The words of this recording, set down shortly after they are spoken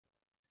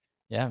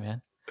Yeah,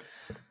 man.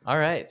 All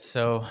right.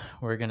 So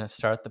we're going to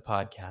start the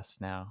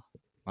podcast now.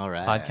 All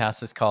right.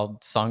 Podcast is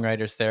called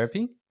Songwriters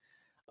Therapy.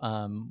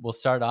 We'll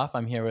start off.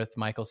 I'm here with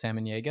Michael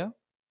Samaniego.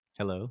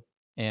 Hello.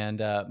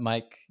 And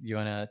Mike, you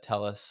want to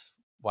tell us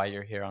why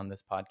you're here on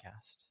this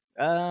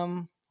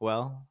podcast?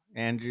 Well,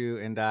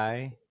 Andrew and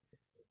I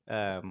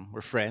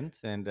were friends,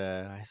 and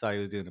I saw he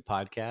was doing a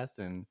podcast,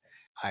 and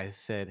I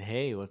said,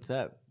 "Hey, what's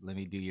up? Let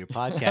me do your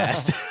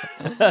podcast."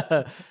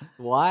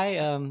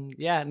 Why?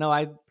 Yeah, no,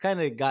 I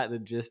kind of got the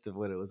gist of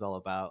what it was all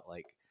about,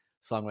 like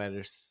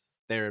songwriters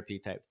therapy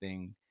type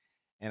thing.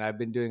 And I've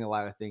been doing a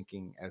lot of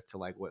thinking as to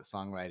like what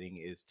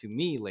songwriting is to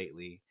me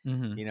lately.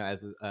 Mm-hmm.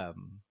 As a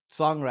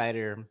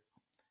songwriter,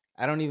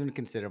 I don't even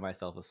consider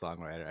myself a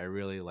songwriter. I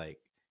really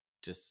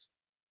just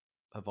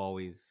have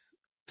always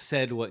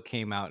said what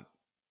came out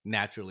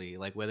naturally,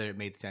 like whether it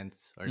made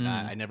sense or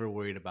not. I never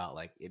worried about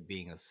like it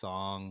being a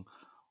song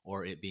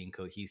or it being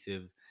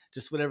cohesive,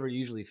 just whatever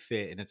usually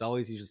fit. And it's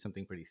always usually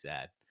something pretty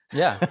sad.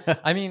 Yeah.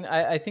 I mean,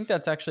 I think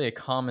that's actually a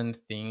common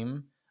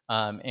theme.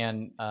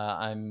 And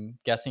I'm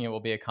guessing it will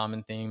be a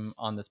common theme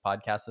on this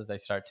podcast as I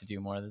start to do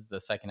more. This is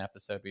the second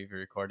episode we've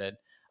recorded.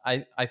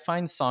 I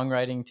find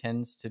songwriting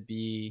tends to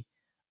be,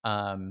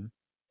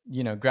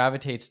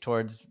 gravitates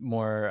towards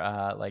more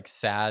like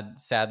sad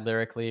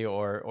lyrically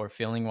or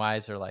feeling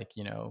wise, or like,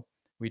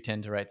 we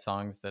tend to write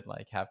songs that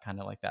like have kind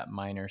of like that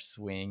minor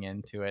swing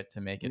into it to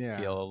make it Yeah.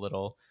 feel a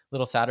little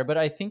sadder. But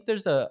I think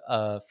there's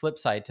a flip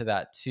side to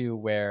that too,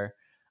 where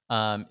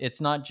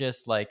it's not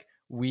just like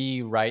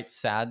we write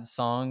sad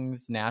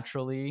songs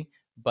naturally,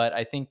 but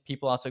I think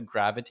people also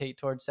gravitate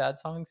towards sad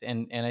songs.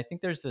 And I think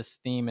there's this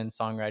theme in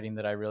songwriting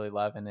that I really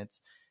love, and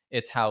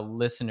it's how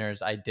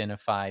listeners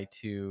identify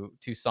to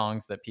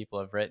songs that people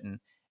have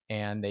written,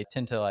 and they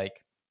tend to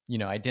like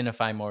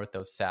identify more with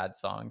those sad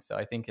songs. So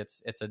I think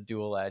it's a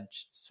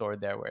dual-edged sword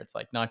there, where it's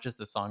like not just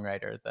the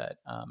songwriter that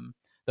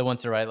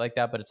wants to write like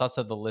that, but it's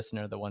also the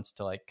listener that wants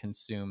to like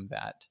consume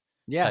that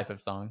type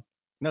of song.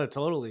 No,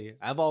 totally.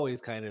 I've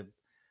always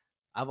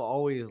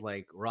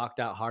like rocked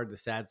out hard the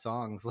sad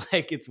songs.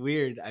 Like it's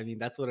weird. I mean,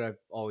 that's what I've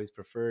always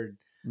preferred.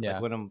 Yeah.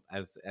 Like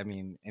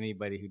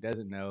anybody who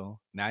doesn't know,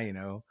 now you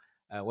know.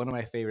 One of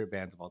my favorite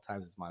bands of all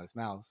times is Modest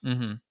Mouse.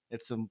 Mm-hmm.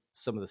 It's some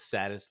of the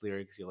saddest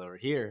lyrics you'll ever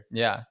hear.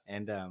 Yeah.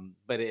 And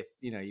but if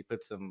you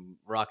put some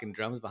rock and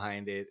drums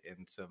behind it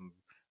and some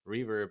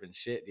reverb and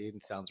shit, dude,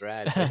 it sounds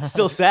rad. But it's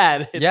still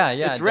sad. Yeah,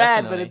 it's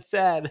rad, but definitely. it's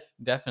sad.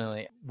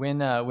 Definitely.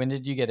 When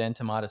did you get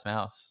into Modest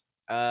Mouse?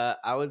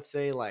 I would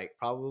say like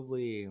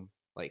probably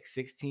like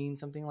 16,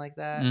 something like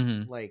that.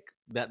 Mm-hmm. Like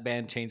that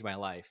band changed my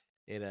life.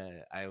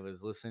 I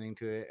was listening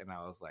to it and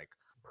I was like,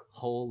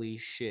 holy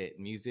shit,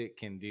 music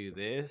can do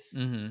this.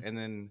 Mm-hmm. And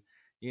then,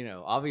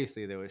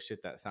 obviously there was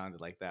shit that sounded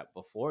like that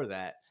before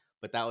that,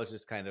 but that was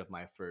just kind of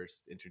my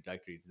first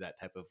introductory to that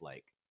type of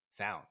like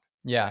sound.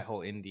 Yeah. That whole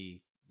indie,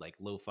 like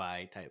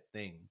lo-fi type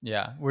thing.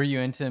 Yeah. Were you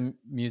into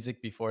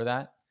music before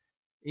that?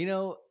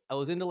 I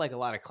was into like a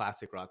lot of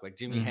classic rock, like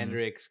Jimi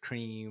Hendrix,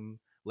 Cream,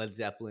 Led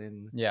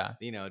Zeppelin. Yeah.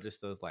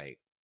 Just those like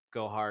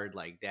go hard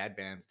like dad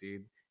bands,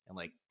 dude. And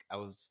like I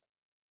was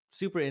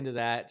super into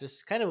that.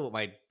 Just kind of what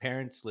my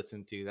parents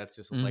listened to. That's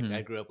just like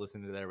I grew up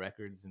listening to their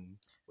records and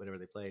whatever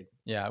they played.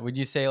 Yeah. Would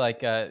you say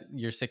like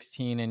you're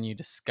 16 and you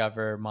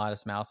discover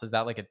Modest Mouse? Is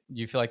that like do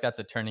you feel like that's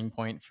a turning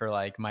point for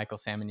like Michael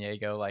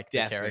Samaniego, like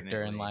the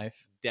character in life?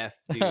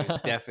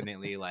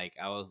 Definitely. Like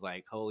I was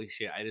like, holy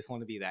shit, I just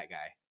want to be that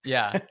guy.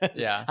 Yeah.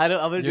 Yeah. I'm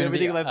gonna do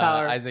everything in my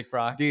power. Isaac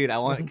Brock. Dude,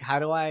 how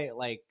do I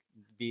like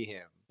be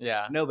him?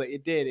 Yeah. No, but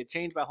it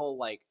changed my whole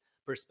like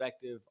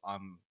perspective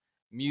on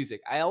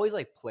music. I always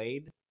like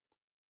played,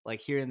 like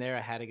here and there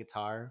I had a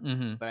guitar,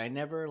 but I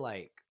never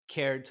like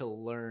cared to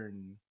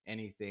learn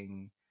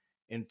anything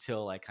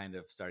until I kind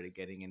of started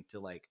getting into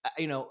like,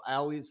 I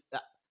always,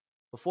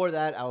 before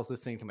that I was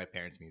listening to my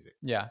parents' music.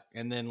 Yeah.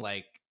 And then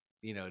like,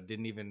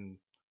 didn't even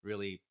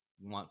really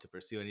want to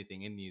pursue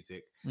anything in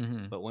music.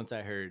 But once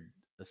I heard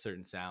a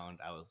certain sound,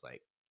 I was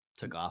like,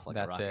 took off like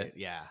a rocket.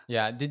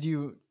 Yeah. Did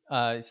you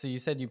so you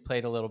said you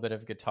played a little bit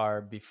of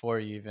guitar before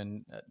you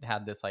even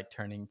had this like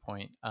turning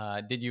point.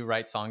 Did you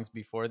write songs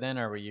before then,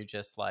 or were you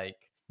just like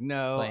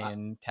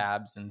playing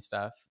tabs and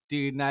stuff?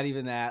 Dude, not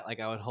even that.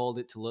 Like I would hold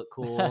it to look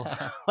cool.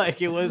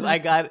 Like it was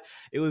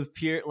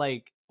pure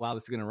like, wow,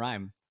 this is gonna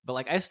rhyme. But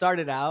like I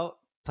started out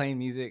playing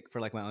music for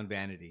like my own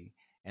vanity,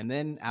 and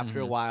then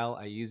after a while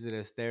I used it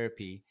as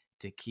therapy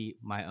to keep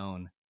my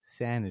own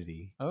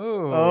sanity.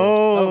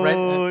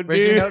 Where's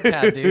your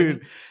notepad,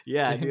 dude?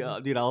 Yeah,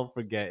 dude, I'll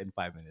forget in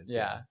 5 minutes.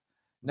 Yeah.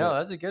 No,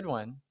 that's a good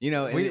one.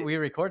 We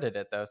recorded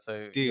it though,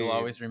 so dude, you'll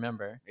always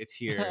remember. It's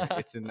here.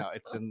 It's in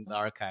the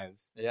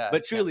archives. Yeah.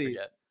 But truly,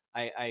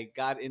 I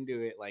got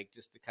into it like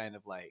just to kind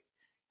of like,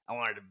 I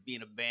wanted to be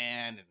in a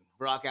band and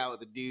rock out with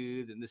the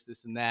dudes and this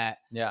and that.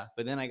 Yeah.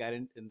 But then I got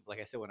in, and like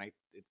I said,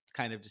 it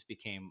kind of just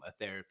became a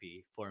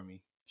therapy for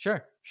me.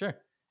 Sure.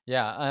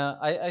 Yeah.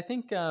 I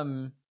think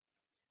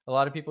a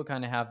lot of people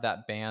kind of have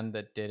that band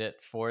that did it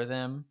for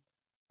them.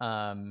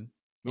 What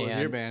was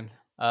your band?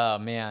 Oh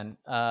man,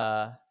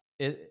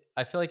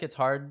 I feel like it's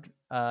hard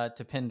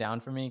to pin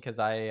down for me because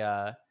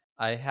I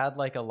had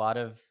like a lot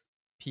of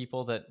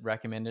people that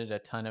recommended a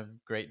ton of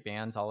great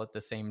bands all at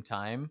the same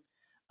time.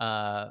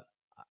 Uh,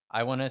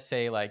 I want to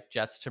say like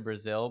Jets to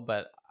Brazil,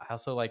 but I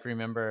also like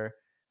remember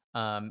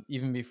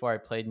even before I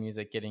played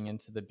music, getting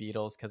into the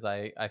Beatles because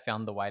I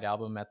found the White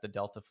Album at the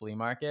Delta Flea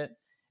Market,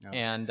 No.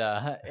 and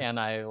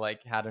I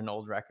like had an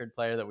old record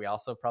player that we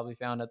also probably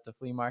found at the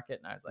flea market,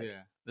 and I was like,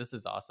 Yeah. this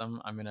is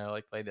awesome. I'm gonna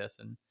like play this,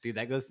 and Dude,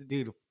 that goes,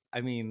 dude. I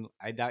mean,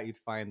 I doubt you'd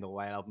find the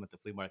White Album at the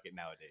flea market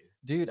nowadays.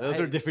 dude, Those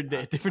are different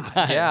different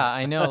yeah, times.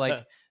 I know.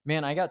 Like,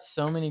 man, I got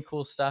so many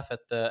cool stuff at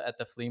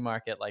the flea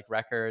market, like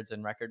records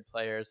and record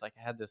players. Like,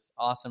 I had this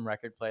awesome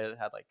record player that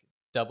had like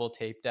double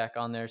tape deck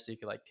on there, so you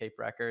could like tape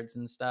records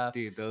and stuff.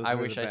 Dude, those I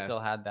were the wish I still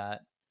best. had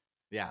that.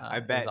 Yeah, I It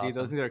was bet, dude. Those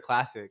awesome. things are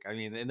classic. I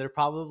mean, and they're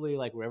probably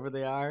like wherever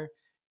they are.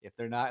 If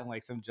they're not in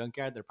like some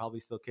junkyard, they're probably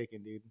still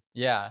kicking, dude.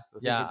 Yeah,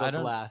 Those things yeah. were built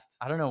to last.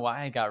 I don't know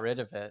why I got rid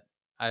of it.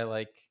 I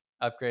like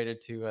upgraded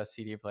to a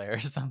CD player or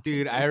something.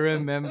 Dude, I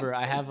remember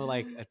I have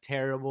like a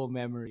terrible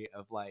memory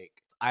of like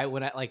I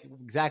like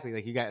exactly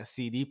like you got a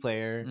CD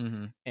player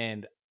Hmm.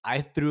 and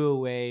I threw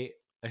away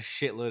a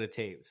shitload of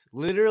tapes,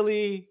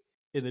 literally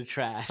in the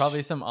trash.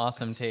 Probably some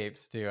awesome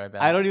tapes too. I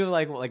bet. I don't even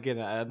like you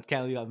know, I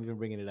can't believe I'm even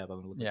bringing it up.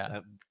 I'm looking. Yeah,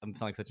 I'm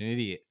sounding like such an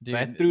idiot, but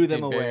I threw dude,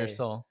 them bare your away,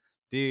 soul.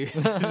 dude.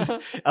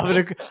 I'm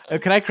gonna.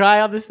 Can I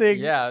cry on this thing,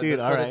 Yeah, dude?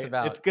 that's All what it's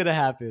right, it's about. gonna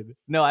happen.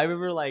 No, I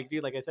remember like,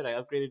 dude, like I said, I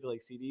upgraded to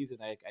like CDs and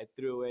I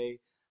threw away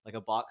like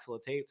a box full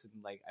of tapes and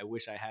like I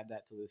wish I had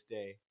that to this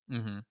day.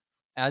 Hmm.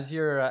 As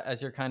you're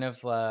kind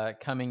of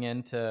coming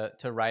into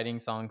to writing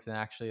songs and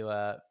actually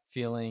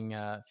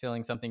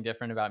feeling something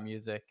different about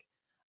music,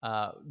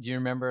 do you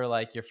remember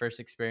like your first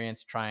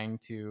experience trying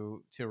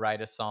to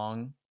write a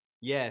song?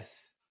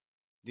 Yes,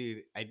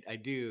 dude, I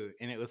do,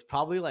 and it was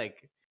probably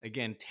like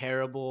again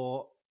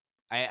terrible.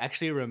 I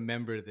actually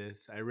remember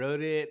this. I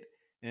wrote it,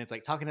 and it's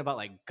like talking about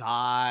like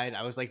God.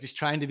 I was like just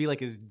trying to be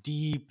like as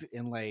deep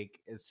and like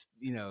as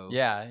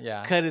Yeah,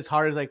 yeah. cut as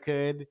hard as I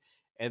could.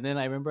 And then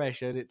I remember I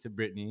showed it to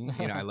Brittany.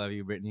 You know, I love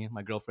you, Brittany,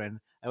 my girlfriend.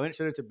 I went and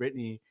showed it to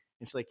Brittany,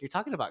 and she's like, "You're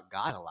talking about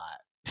God a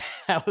lot."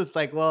 I was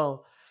like,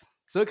 "Well."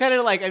 So it kind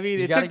of like, I mean,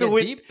 You it got to took the get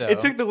wind. deep It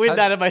though. took the wind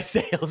out of my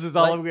sails. Is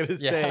all Like I'm gonna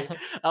say. yeah.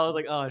 I was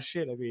like, "Oh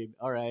shit!" I mean,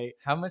 all right,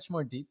 How much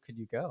more deep could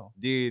you go?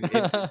 dude.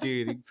 Dude,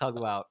 you can talk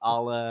about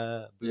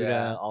Allah, Buddha,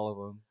 Yeah. all of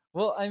them.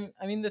 Well,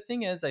 I mean, the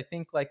thing is, I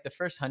think like the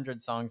first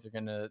 100 songs are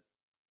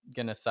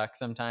gonna suck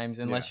sometimes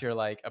Yeah, unless you're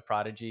like a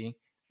prodigy.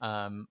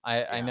 I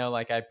yeah, know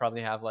like I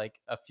probably have like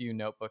a few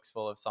notebooks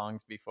full of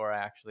songs before I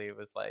actually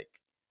was like,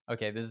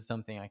 okay, this is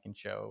something I can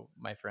show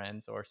my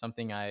friends or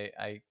something I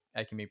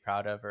can be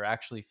proud of or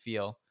actually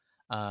feel.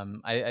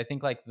 I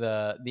think like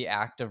the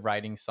act of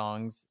writing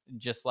songs,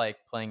 just like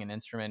playing an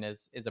instrument,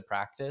 is a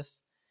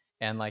practice,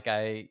 and like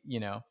I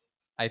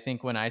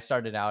think when I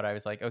started out, I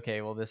was like,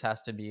 okay, well, this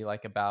has to be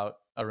like about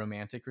a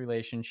romantic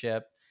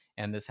relationship,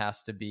 and this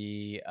has to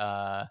be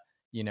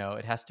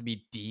it has to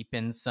be deep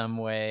in some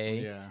way.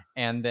 yeah,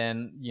 And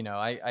then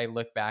I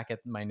look back at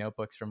my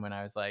notebooks from when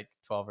I was like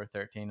 12 or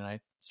 13, and I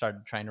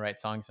started trying to write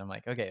songs, and I'm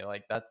like, okay,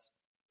 like that's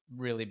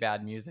really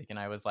bad music, and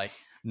I was like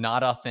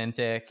not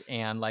authentic,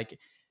 and like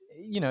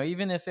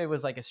even if it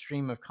was like a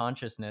stream of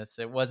consciousness,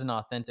 it wasn't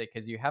authentic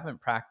because you haven't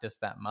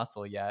practiced that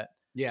muscle yet.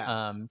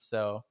 yeah.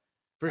 So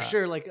For uh,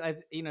 sure. Like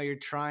you're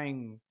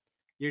trying.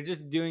 You're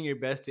just doing your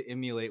best to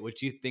emulate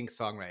what you think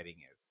songwriting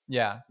is.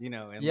 yeah,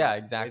 And yeah, like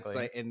it's exactly.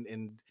 like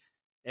and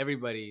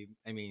everybody,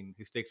 I mean,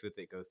 who sticks with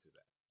it goes through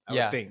that. I would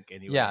Yeah. think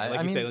anyway. Yeah, Like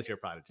I you said, mean, unless you're a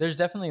prodigy. there's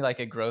definitely like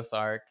a growth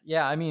arc.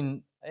 Yeah, I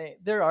mean,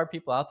 there are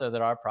people out there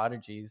that are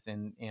prodigies,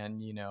 and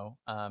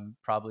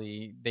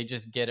probably they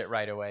just get it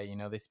right away.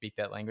 They speak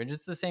that language.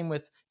 It's the same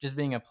with just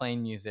being a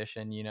plain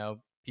musician.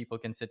 People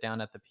can sit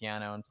down at the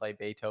piano and play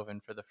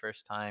Beethoven for the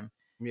first time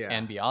Yeah,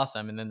 and be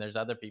awesome, and then there's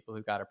other people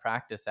who got to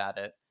practice at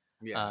it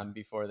yeah.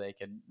 before they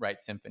could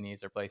write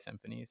symphonies or play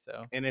symphonies.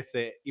 So And if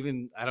they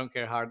even, I don't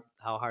care how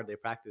hard they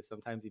practice.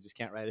 Sometimes you just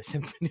can't write a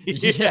symphony.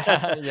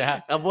 yeah,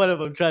 yeah. I'm one of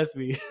them. Trust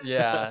me.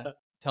 Yeah.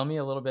 Tell me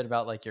a little bit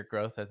about like your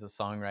growth as a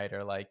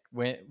songwriter. Like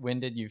when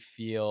did you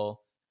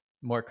feel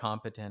more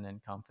competent and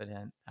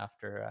confident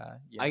after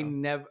I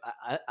never.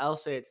 I'll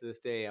say it to this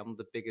day. I'm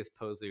the biggest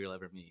poser you'll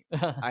ever meet.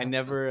 I Yeah.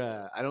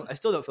 never. I don't. I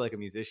still don't feel like a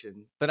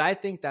musician. But I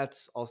think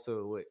that's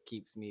also what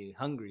keeps me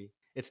hungry.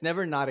 It's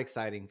never not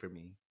exciting for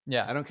me.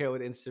 I don't care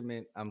what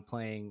instrument I'm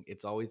playing.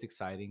 It's always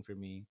exciting for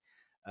me,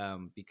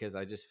 because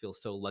I just feel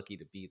so lucky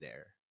to be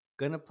there.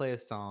 Gonna play a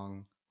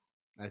song.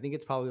 I think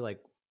it's probably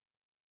like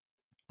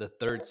the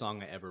third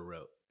song I ever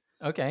wrote.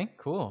 Okay,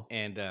 cool.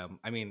 And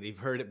I mean, you've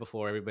heard it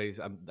before. Everybody's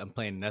I'm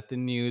playing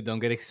nothing new. Don't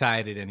get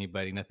excited,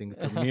 anybody. Nothing's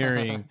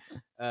premiering.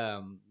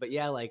 But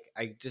yeah, like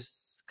I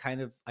just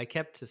kind of I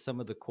kept to some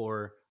of the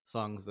core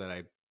songs that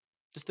I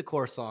just the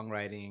core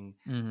songwriting,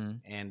 Hmm.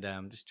 and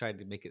just tried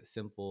to make it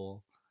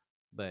simple.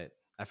 But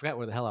I forgot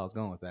where the hell I was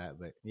going with that.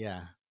 But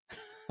yeah,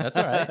 That's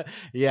all right.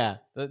 Yeah,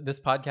 This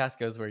podcast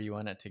goes where you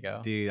want it to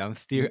go. dude, I'm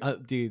steer.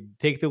 Dude,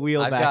 take the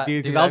wheel I've back, got,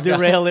 dude, because dude, I'll I've got,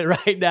 derail it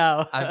right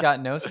now. I've got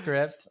no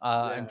script.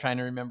 I'm Yeah. trying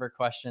to remember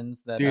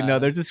questions that. Dude, no,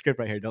 there's a script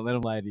right here. Don't let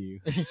them lie to you.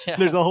 Yeah.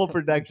 There's a whole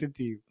production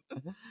team.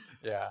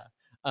 Yeah.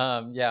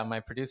 Yeah. My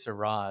producer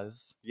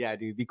Roz. Yeah,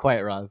 dude, be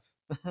quiet, Roz.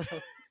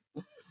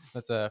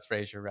 That's a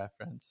Frasier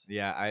reference.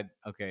 Yeah,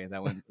 okay,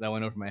 that went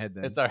over my head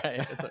then. It's all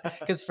right. It's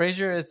because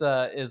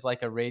Frasier is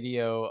like a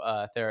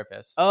radio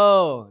therapist.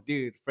 Oh,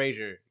 dude,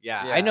 Frasier.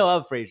 Yeah, I Yeah. know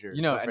of Frasier.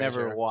 You know but I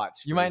never Frasier.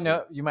 watched. You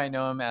Frasier. might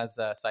know him as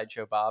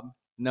Sideshow Bob.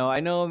 No,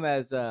 I know him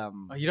as Oh,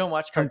 you don't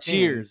watch from cartoons.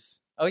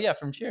 Cheers. Oh yeah,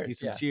 from Cheers. He's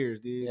from Yeah.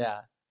 Cheers, dude.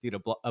 Yeah. Dude,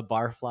 a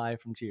barfly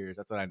from Cheers.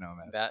 That's what I know him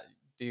as. That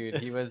dude,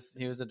 he was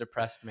a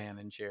depressed man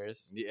in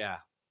Cheers. Yeah,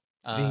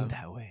 seemed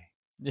that way.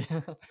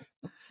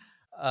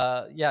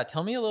 Yeah. Yeah.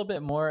 Tell me a little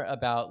bit more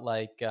about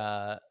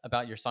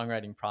about your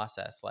songwriting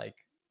process. Like,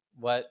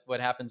 what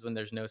happens when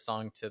there's no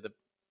song to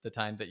the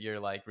time that you're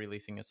like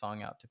releasing a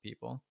song out to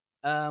people?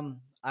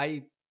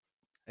 I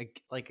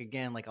like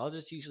again, like I'll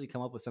just usually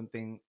come up with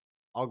something.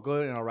 I'll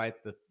go and I'll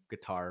write the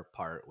guitar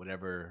part,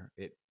 whatever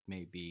it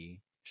may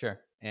be, Sure.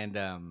 and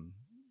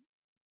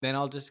then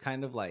I'll just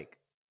kind of like,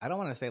 I don't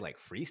want to say like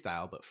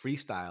freestyle, but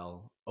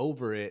freestyle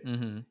over it.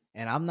 Mm-hmm.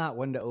 And I'm not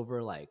one to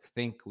over like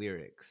think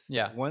lyrics.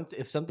 Yeah. Once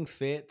if something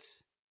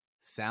fits,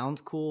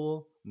 sounds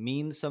cool,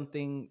 means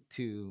something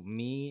to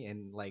me,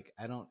 and like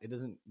it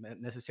doesn't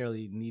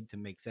necessarily need to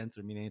make sense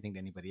or mean anything to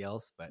anybody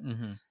else. But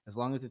Mm-hmm. as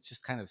long as it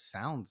just kind of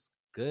sounds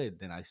good,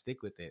 then I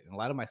stick with it. And a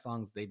lot of my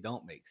songs, they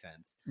don't make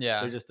sense.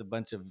 Yeah. They're just a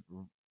bunch of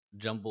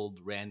jumbled,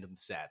 random,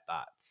 sad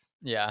thoughts.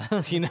 Yeah.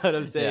 You know what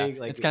I'm saying?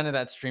 Yeah. Like it's kind of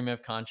that stream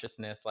of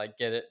consciousness, like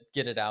get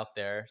it out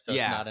there so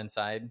Yeah. it's not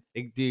inside.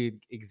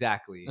 Dude,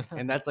 exactly.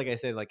 And that's like I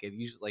said, like it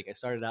usually, like I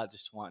started out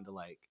just wanting to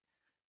like,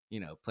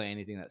 play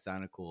anything that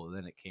sounded cool. And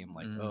then it came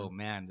like, oh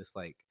man, this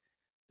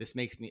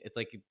makes me, it's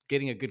like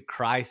getting a good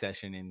cry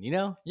session in,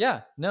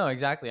 Yeah, no,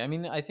 exactly. I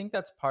mean, I think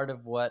that's part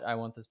of what I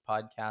want this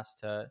podcast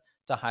to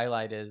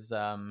highlight is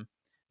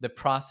the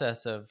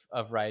process of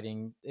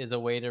writing is a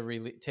way to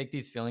really take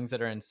these feelings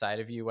that are inside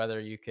of you, whether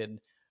you could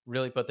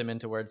really put them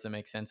into words that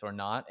make sense or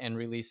not, and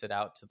release it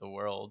out to the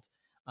world.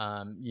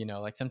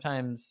 Like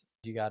sometimes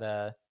you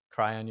gotta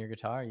cry on your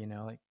guitar,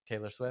 like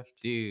Taylor Swift.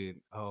 Dude,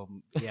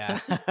 yeah.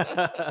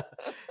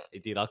 Hey,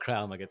 dude, I'll cry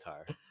on my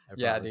guitar. I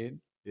Yeah, promise. dude.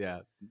 Yeah.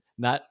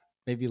 Not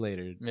maybe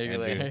later. Maybe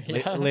Andrew. later.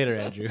 Yeah. Later,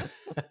 Andrew.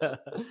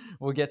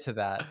 We'll get to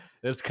that.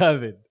 It's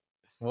coming.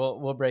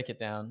 We'll break it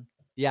down.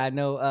 Yeah, I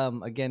know.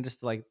 Again,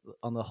 just like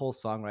on the whole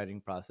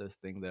songwriting process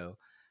thing, though,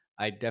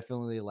 I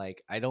definitely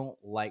like. I don't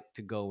like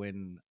to go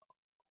in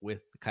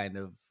with kind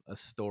of a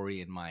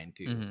story in mind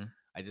too. Mm-hmm.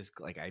 I just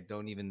like I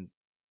don't even.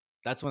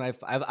 That's when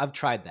I've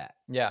tried that.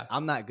 Yeah,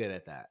 I'm not good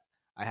at that.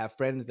 I have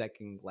friends that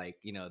can like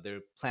their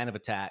plan of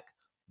attack.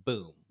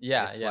 Boom.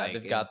 Yeah, It's yeah. like,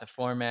 They've got the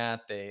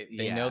format. They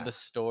know Yeah. the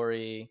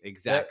story.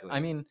 Exactly. I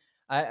mean,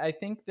 I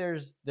think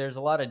there's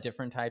a lot of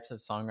different types of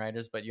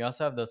songwriters, but you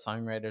also have those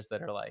songwriters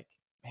that are like,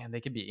 man,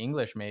 they could be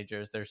English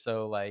majors. They're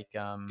so like,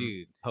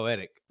 dude,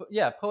 poetic.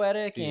 yeah,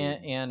 poetic Dude.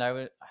 and I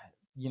would,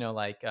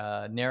 like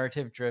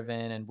narrative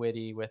driven and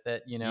witty with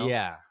it.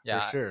 Yeah, Yeah.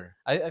 for sure.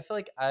 I feel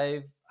like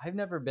I've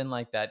never been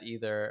like that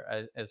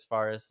either, as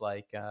far as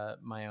like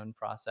my own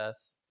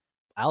process.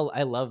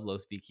 I love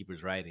Los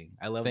Beekeepers writing.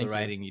 I love Thank the you.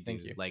 writing you do.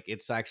 Thank you. Like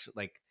it's actually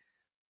like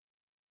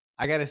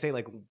I gotta say,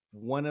 like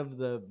one of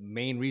the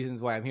main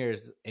reasons why I'm here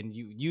is, and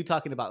you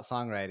talking about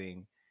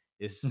songwriting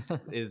is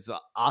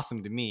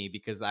awesome to me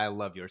because I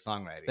love your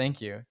songwriting.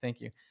 Thank you.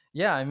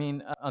 Yeah, I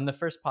mean, on the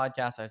first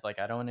podcast, I was like,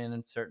 I don't want to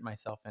insert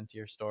myself into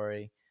your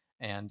story.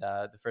 And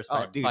the first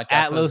dude, podcast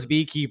at was, Los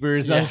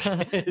Beekeepers.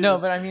 Yeah. No,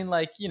 but I mean,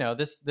 like,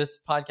 this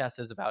podcast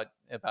is about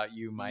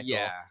you, Michael,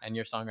 Yeah. and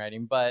your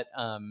songwriting. But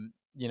I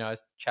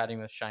was chatting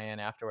with Cheyenne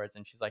afterwards,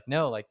 and she's like,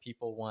 no, like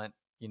people want,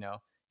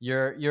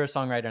 you're a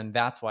songwriter, and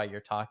that's why you're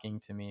talking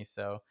to me.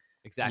 So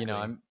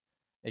Exactly.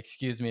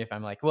 excuse me if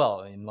I'm like,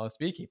 well, in Los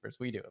Beekeepers,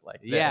 we do it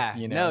like this. Yeah.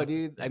 No,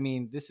 dude. I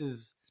mean, this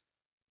is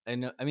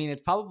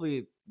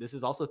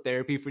also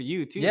therapy for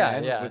you too. Yeah,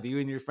 man, yeah. with you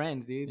and your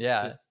friends, dude.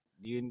 Yeah. It's just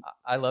you.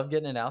 I love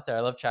getting it out there.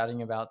 I love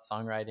chatting about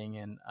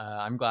songwriting, and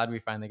I'm glad we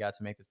finally got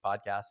to make this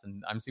podcast.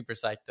 And I'm super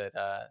psyched that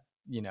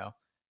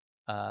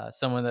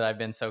someone that I've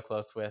been so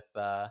close with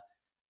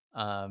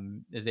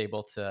is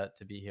able to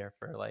be here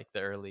for like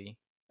the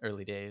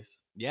early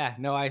days. Yeah.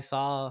 No, I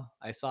saw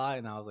it,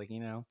 and I was like,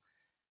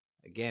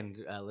 again,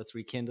 let's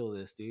rekindle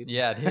this, dude.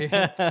 Yeah,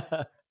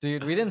 dude.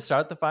 Dude, we didn't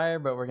start the fire,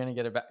 but we're gonna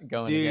get it back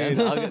going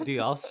again.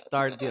 I'll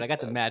start. Dude, I got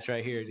the match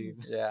right here,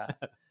 dude.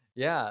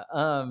 Yeah.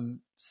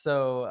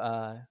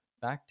 So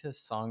back to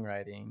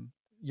songwriting.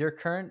 Your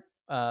current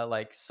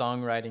like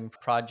songwriting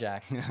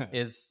project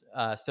is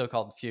still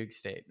called Fugue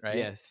State, right?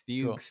 Yes,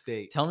 Fugue Cool.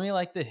 State. Tell me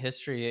like the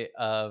history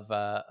of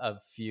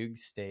Fugue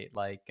State.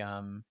 Like,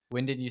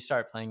 when did you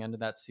start playing under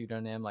that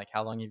pseudonym? Like,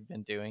 how long you've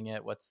been doing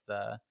it? What's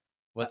the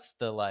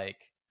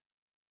like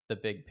the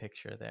big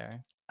picture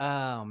there?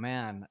 Oh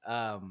man,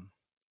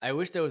 I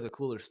wish there was a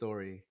cooler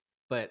story,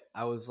 but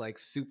I was like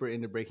super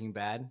into Breaking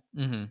Bad,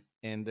 Mm-hmm.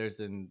 and there's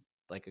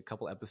like a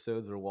couple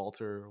episodes where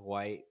Walter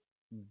White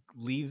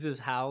leaves his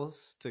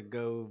house to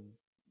go,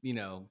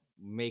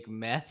 make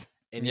meth,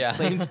 and he Yeah.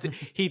 claims to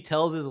he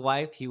tells his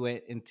wife he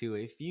went into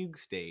a fugue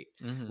state,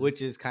 Hmm.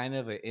 which is kind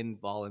of an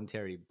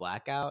involuntary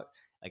blackout.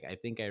 Like I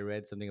think I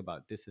read something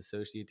about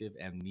dissociative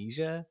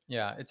amnesia.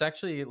 Yeah, it's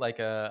actually like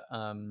a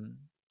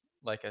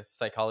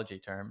psychology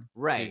term,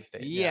 fugue Right.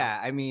 state. Yeah.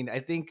 Yeah. I mean, I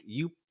think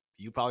you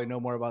probably know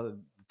more about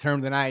the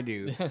term than I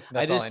do. I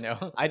That's all I just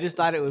know. I just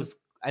thought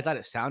I thought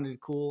it sounded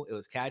cool. It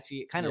was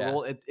catchy. It kind of Yeah.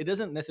 roll. It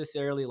doesn't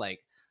necessarily like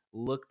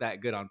look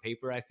that good on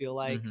paper, I feel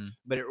like, Hmm.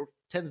 but it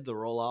tends to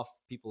roll off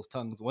people's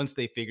tongues once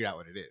they figure out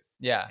what it is.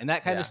 Yeah. And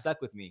that kind of Yeah.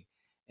 stuck with me.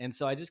 And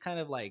so I just kind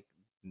of like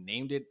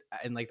named it,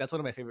 and like that's one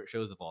of my favorite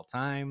shows of all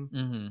time.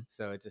 Hmm.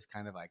 So it just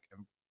kind of like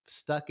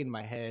stuck in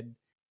my head.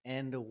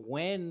 And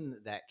when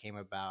that came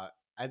about,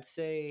 I'd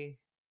say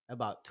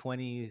about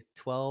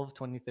 2012,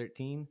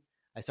 2013,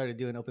 I started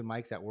doing open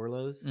mics at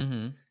Warlow's,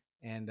 Hmm.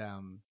 and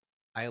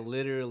I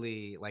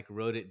literally like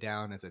wrote it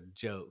down as a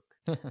joke,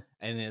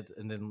 and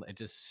then it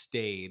just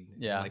stayed,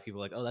 and Yeah. like people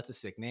were like, oh, that's a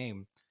sick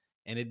name.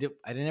 And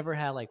I never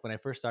had, like, when I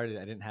first started,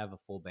 I didn't have a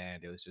full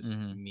band. It was just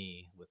Hmm.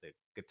 me with a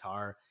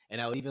guitar,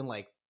 and I would even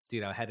like,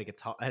 dude, I had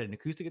an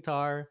acoustic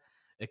guitar,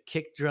 a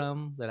kick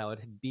drum that I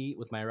would beat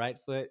with my right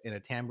foot, and a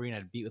tambourine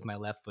I'd beat with my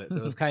left foot. So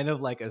it was kind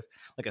of like a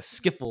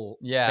skiffle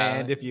Yeah.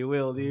 band, if you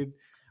will, dude.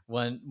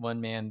 One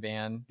man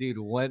band. Dude,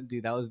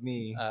 that was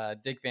me.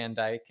 Dick Van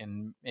Dyke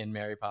and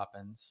Mary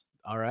Poppins.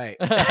 All right.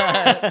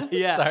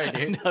 Yeah. Sorry,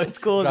 dude. No, it's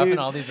cool, Dropping dude.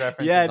 all these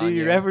references. Yeah, on dude,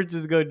 your you.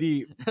 references go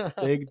deep.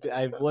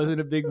 I wasn't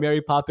a big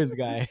Mary Poppins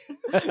guy.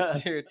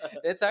 Dude,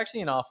 it's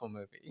actually an awful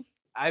movie.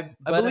 I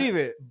But- believe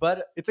it.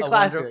 But It's a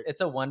classic.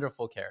 It's a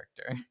wonderful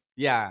character.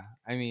 Yeah,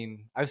 I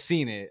mean, I've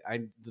seen it.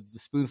 The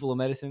spoonful of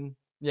medicine.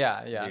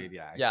 Yeah, yeah. Dude,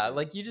 yeah, Yeah, actually.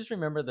 like you just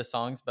remember the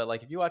songs, but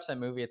like if you watch that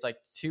movie, it's like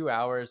 2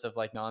 hours of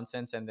like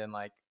nonsense and then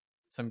like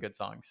some good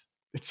songs.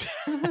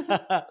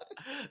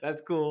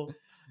 That's cool.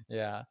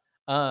 Yeah.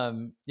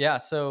 Yeah,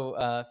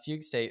 so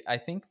Fugue State, I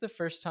think the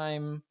first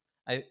time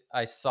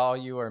I saw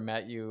you or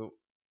met you,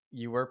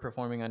 you were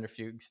performing under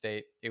Fugue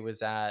State. It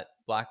was at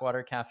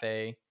Blackwater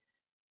Cafe. I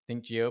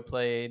think Gio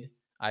played,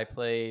 I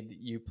played,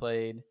 you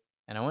played,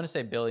 and I want to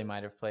say Billy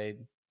might have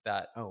played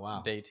that Oh,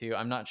 wow. day too.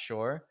 I'm not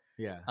sure.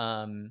 Yeah.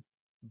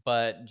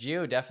 But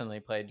Gio definitely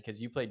played because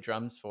you played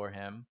drums for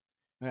him.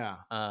 Yeah.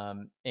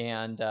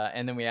 And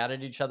then we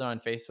added each other on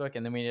Facebook,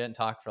 and then we didn't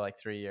talk for like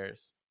 3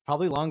 years.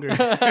 Probably longer.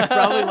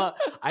 Probably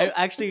I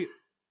actually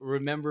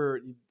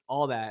remember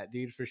all that,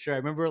 dude, for sure. I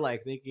remember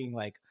like thinking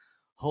like,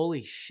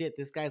 holy shit,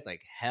 this guy's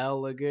like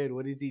hella good.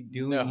 What is he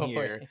doing No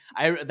here?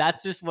 way.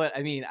 That's just what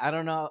I mean. I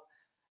don't know.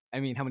 I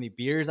mean, how many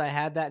beers I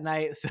had that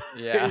night. So,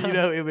 Yeah.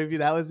 maybe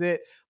that was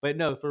it. But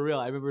no, for real,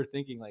 I remember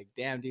thinking like,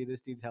 damn, dude, this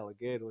dude's hella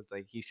good. With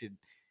like, he should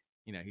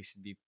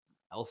be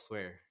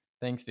elsewhere.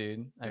 Thanks,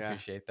 dude. I Yeah.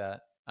 appreciate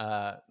that.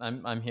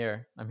 I'm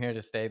here. I'm here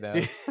to stay though.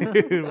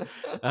 Dude,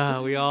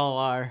 we all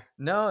are.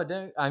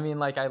 No, I mean,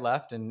 like I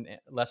left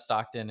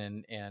Stockton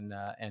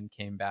and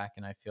came back,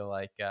 and I feel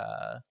like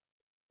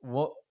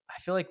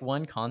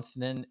one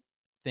constant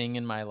thing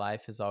in my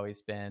life has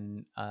always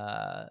been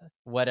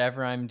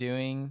whatever I'm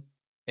doing,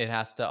 it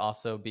has to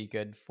also be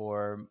good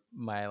for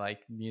my like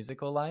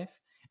musical life.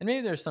 And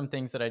maybe there's some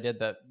things that I did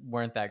that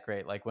weren't that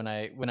great. Like when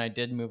I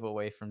did move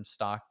away from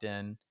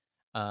Stockton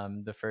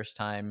the first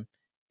time,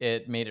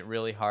 it made it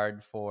really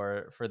hard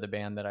for the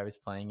band that I was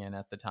playing in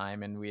at the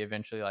time, and we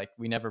eventually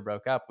we never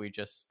broke up. We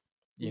just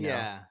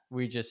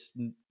we just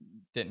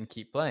didn't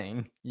keep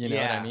playing. You know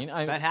what I mean?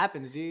 That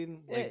happens, dude.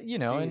 Like,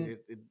 dude, and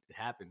it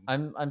happens.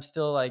 I'm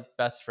still like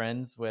best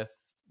friends with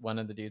one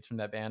of the dudes from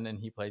that band, and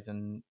he plays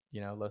in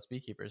Los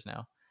Beekeepers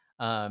now.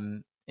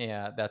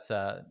 Yeah, that's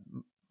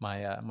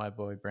my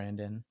boy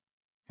Brandon,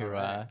 who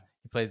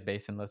he plays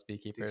bass in Los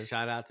Beekeepers. Dude,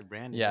 shout out to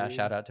Brandon. Yeah, dude.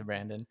 shout out to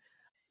Brandon.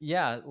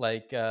 Yeah,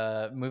 like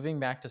moving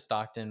back to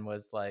Stockton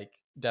was like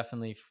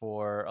definitely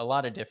for a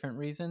lot of different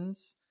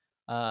reasons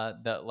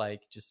that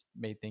like just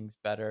made things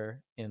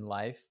better in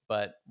life,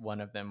 but one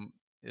of them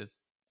is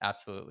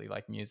absolutely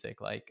like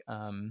music. Like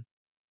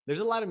there's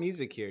a lot of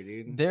music here,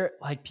 dude. there,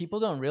 like, people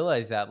don't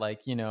realize that,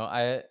 like,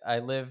 I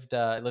lived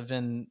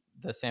in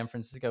the San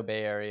Francisco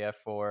Bay Area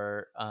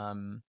for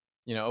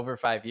over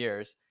 5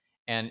 years,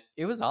 and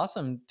it was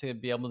awesome to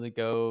be able to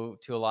go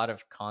to a lot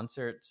of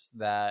concerts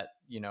that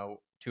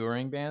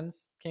touring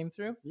bands came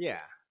through. Yeah.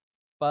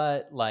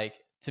 But like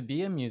to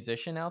be a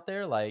musician out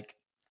there, like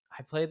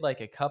I played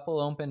like a couple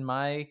open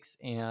mics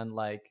and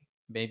like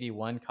maybe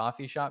one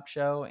coffee shop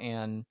show,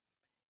 and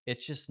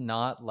it's just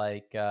not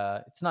like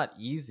it's not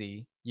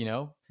easy.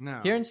 No.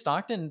 Here in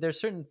Stockton there's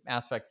certain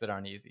aspects that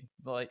aren't easy,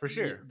 but like For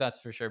sure. that's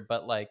for sure,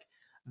 but like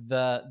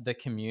the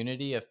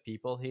community of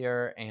people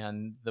here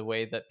and the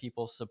way that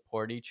people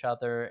support each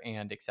other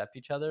and accept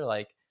each other,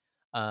 like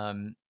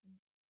um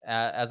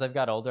as I've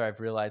got older, I've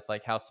realized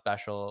like how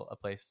special a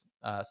place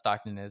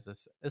Stockton is,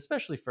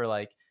 especially for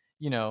like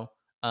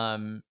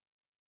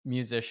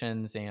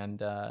musicians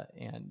and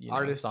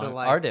artists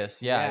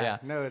artists. Yeah.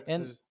 No, it's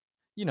And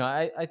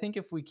I think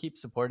if we keep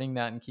supporting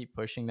that and keep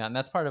pushing that, and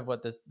that's part of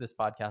what this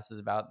podcast is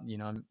about.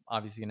 I'm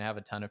obviously going to have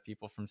a ton of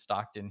people from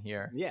Stockton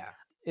here. Yeah.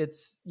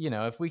 It's,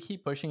 if we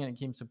keep pushing it and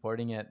keep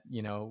supporting it,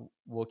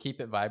 we'll keep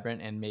it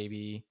vibrant, and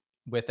maybe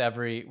with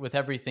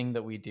everything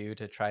that we do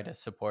to try to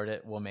support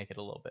it, we'll make it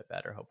a little bit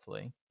better,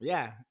 hopefully.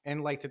 Yeah.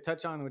 And like to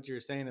touch on what you were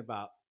saying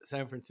about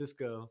San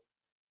Francisco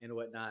and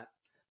whatnot,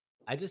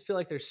 I just feel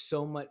like there's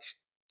so much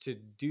to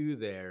do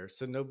there.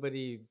 So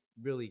nobody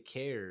really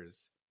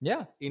cares,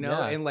 Yeah.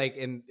 Yeah.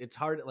 and it's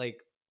hard.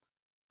 Like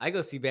I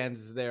go see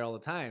bands there all the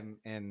time,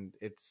 and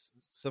it's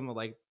some of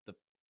like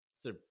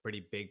they're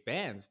pretty big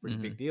bands, pretty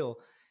Mhm. big deal.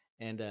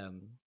 And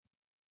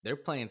they're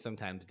playing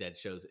sometimes dead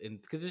shows,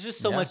 and because there's just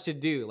so Yeah. much to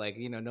do. Like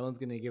no one's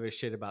gonna give a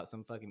shit about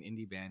some fucking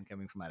indie band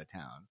coming from out of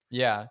town.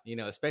 Yeah.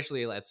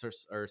 Especially like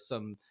or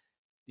some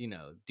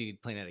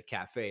dude playing at a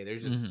cafe.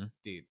 There's just Mhm.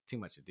 dude too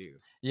much to do.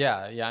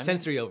 Yeah. Yeah. I mean,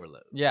 Sensory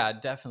overload. yeah,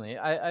 definitely.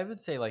 I would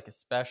say, like,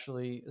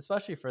 especially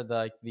for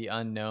the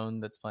unknown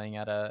that's playing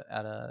at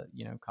a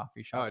coffee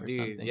Oh, shop or dude,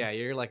 something. yeah,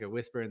 you're like a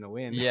whisper in the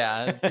wind.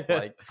 Yeah, people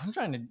like, I'm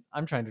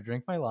trying to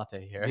drink my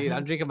latte here. Dude,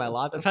 I'm drinking my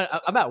latte.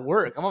 I'm at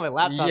work. I'm on my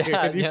laptop here.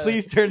 Yeah, Could you yeah.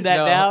 please turn that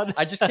No, down?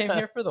 I just came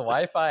here for the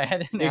Wi-Fi. I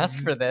didn't ask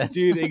for this.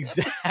 Dude,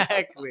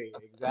 exactly.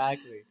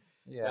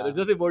 Yeah. There's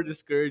nothing more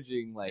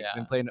discouraging than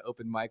Yeah. playing an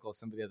open mic while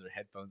somebody has their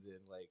headphones in.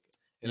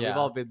 And we've Yeah.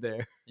 all been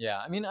there. Yeah,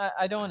 I mean,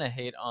 I don't want to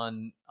hate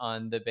on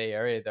the Bay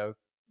Area though,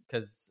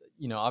 because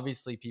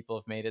obviously people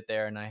have made it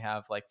there, and I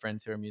have like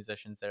friends who are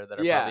musicians there that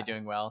are Yeah. probably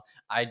doing well.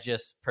 I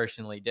just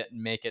personally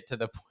didn't make it to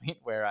the point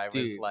where I was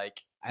Dude,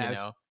 like, I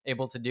was-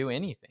 able to do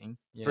anything.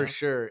 For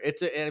sure.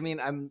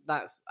 I'm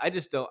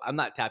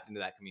not tapped into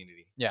that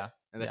community. Yeah,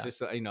 And that's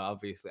yeah. just,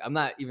 obviously.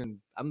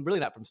 I'm really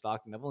not from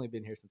Stockton. I've only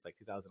been here since like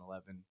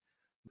 2011.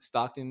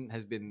 Stockton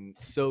has been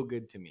so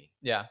good to me.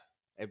 Yeah,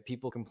 And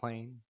people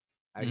complain.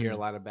 I hear a Mhm.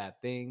 lot of bad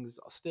things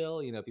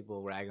still,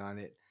 people rag on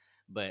it.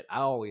 But I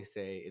always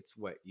say it's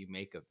what you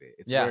make of it.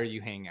 It's Yeah. where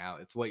you hang out.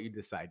 It's what you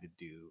decide to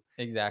do.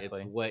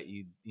 exactly. It's what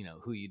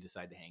who you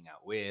decide to hang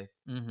out with.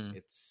 Mhm.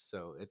 It's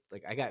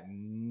like I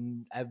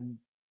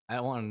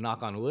don't want to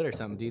knock on wood or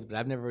something, dude, but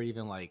I've never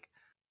even like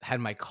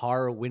had my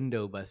car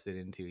window busted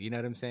into. You know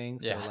what I'm saying?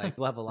 So Yeah. like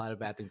we'll have a lot of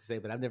bad things to say,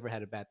 but I've never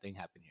had a bad thing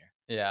happen here.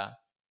 Yeah,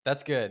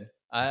 that's good.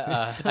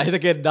 I had to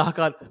get knock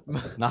on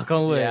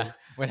wood. Yeah,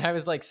 when I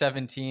was like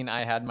 17,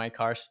 I had my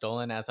car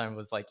stolen as I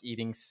was like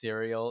eating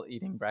cereal,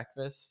 eating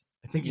breakfast.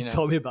 I think you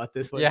told me about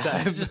this one Yeah,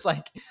 time. I was just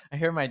like, I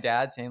hear my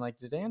dad saying like,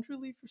 "Did Andrew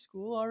leave for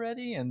school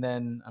already?" And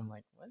then I'm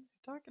like, "What is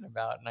he talking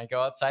about?" And I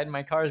go outside, and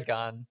my car's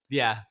gone.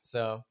 Yeah.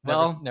 So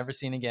Well- never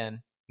seen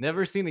again.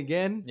 Never seen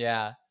again?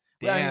 Yeah.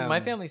 Well, I mean, my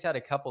Damn. family's had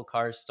a couple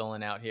cars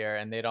stolen out here,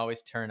 and they'd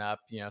always turn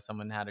up.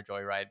 Someone had a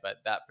joyride, but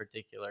that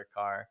particular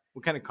car,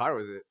 What kind of car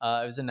was it? it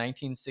was a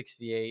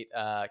 1968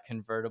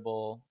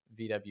 convertible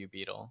VW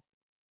Beetle.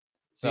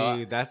 So,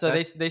 Dude, that's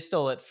they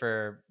stole it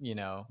for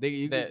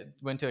they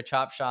went to a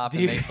chop shop, and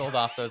Dude, they sold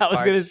off those I was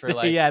gonna parts for say,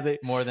 like yeah,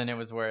 more than it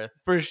was worth.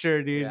 for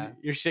sure, dude. Yeah.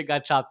 Your shit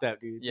got chopped up,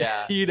 dude.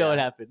 Yeah, you know what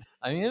yeah. happened.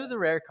 I mean, it was a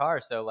rare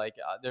car, so like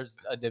there's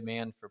a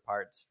demand for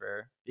parts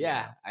for.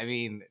 Yeah, I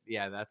mean,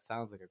 yeah, that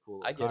sounds like a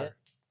cool. I get car. it.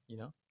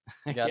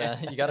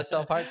 You gotta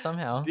sell parts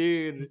somehow,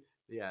 dude.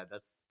 Yeah,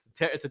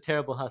 it's a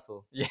terrible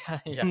hustle. Yeah,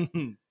 yeah.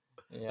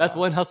 That's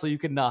one hustle you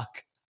can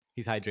knock.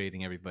 He's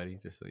hydrating everybody,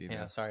 just so you know.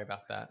 Yeah, sorry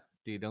about that.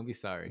 Dude, don't be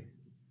sorry.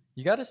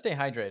 You got to stay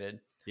hydrated.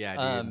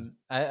 Yeah, dude.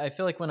 I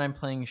feel like when I'm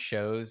playing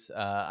shows,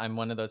 I'm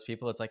one of those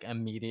people. It's like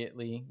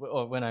immediately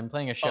when I'm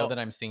playing a show that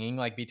I'm singing,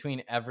 like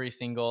between every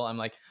single, I'm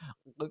like,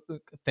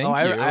 thank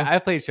you. I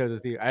played shows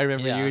with you. I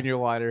remember you Yeah. and your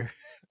water.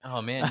 Oh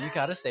man, you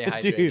got to stay Dude,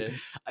 hydrated.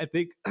 I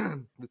think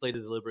we played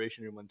at the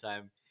Liberation Room one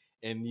time,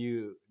 and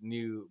you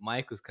knew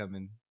Mike was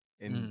coming,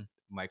 and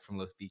Mike from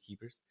Los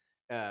Beekeepers.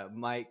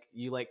 Mike,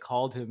 you like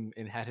called him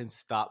and had him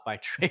stop by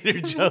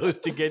Trader Joe's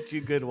to get you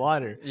good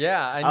water.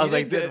 Yeah, I was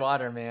needed like, good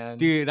water, man.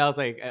 Dude, I was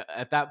like,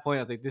 at that point,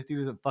 I was like, this dude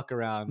doesn't fuck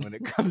around when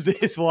it comes to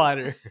his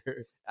water.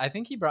 I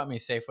think he brought me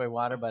Safeway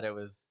water, but it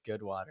was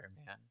good water,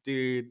 man.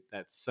 Dude,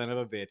 that son of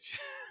a bitch.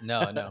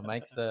 No,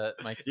 Mike's the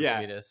Yeah.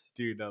 sweetest.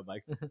 Dude, no,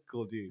 Mike's a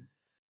cool dude.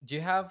 Do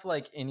you have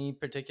like any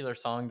particular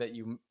song that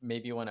you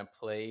maybe want to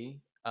play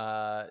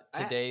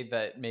today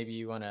that maybe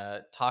you want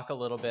to talk a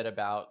little bit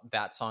about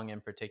that song in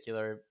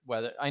particular?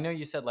 Whether I know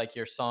you said like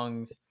your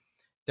songs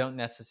don't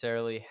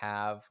necessarily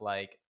have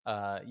like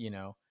a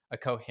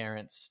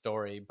coherent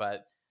story,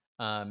 but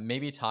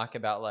maybe talk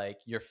about like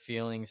your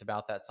feelings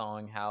about that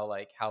song, how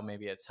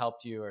maybe it's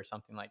helped you or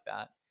something like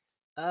that.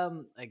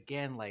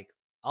 Again, like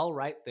I'll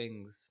write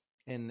things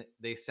and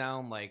they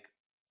sound like,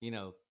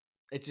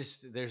 it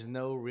just there's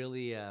no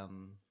really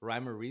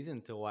rhyme or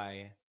reason to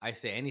why I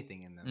say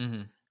anything in them.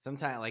 Mm-hmm.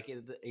 Sometimes like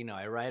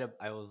I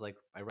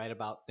write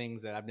about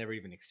things that I've never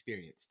even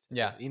experienced.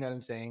 Yeah. You know what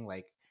I'm saying?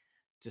 Like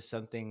just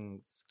some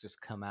things just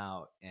come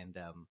out, and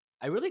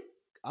I really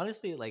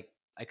honestly like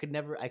I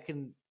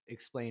can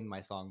explain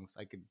my songs.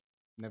 I could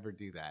never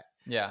do that.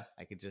 Yeah.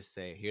 I could just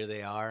say here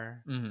they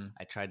are. Mm-hmm.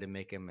 I tried to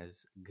make them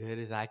as good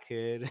as I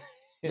could.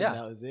 And Yeah.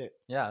 that was it.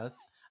 Yeah,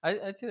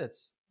 I'd say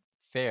that's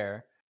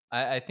fair.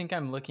 I think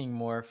I'm looking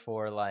more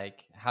for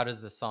like, how does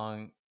the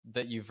song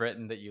that you've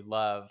written that you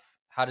love,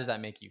 how does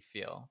that make you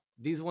feel?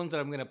 These ones that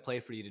I'm gonna play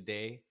for you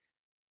today,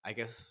 I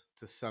guess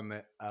to sum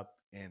it up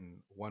in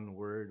one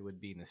word would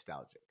be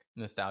nostalgic.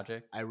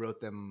 Nostalgic? I wrote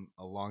them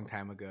a long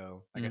time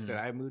ago. Like I said,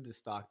 Mm-hmm. I moved to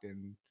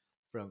Stockton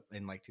from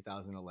in like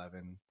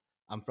 2011.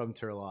 I'm from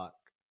Turlock,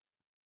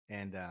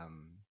 and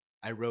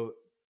I wrote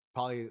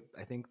probably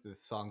I think the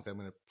songs I'm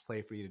gonna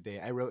play for you today.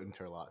 I wrote in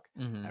Turlock.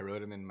 Mm-hmm. I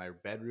wrote them in my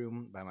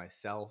bedroom by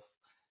myself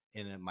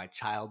in my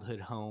childhood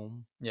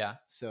home. Yeah.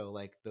 So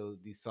like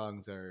these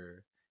songs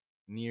are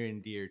near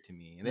and dear to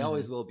me, and they Mm-hmm.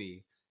 always will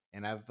be.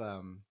 And I've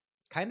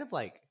kind of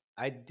like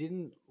I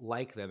didn't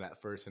like them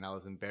at first, and I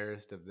was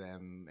embarrassed of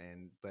them,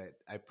 and but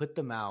I put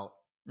them out,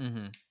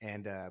 Mm-hmm.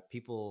 and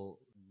people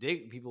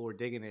were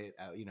digging it.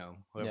 Yeah.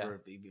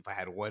 Whoever, if I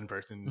had one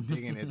person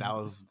digging it, that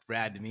was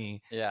rad to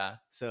me. Yeah.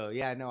 So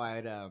yeah, no,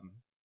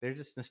 they're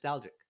just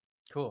nostalgic.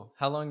 Cool.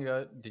 How long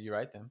ago did you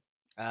write them?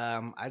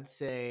 I'd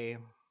say,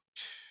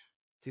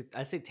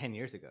 I'd say 10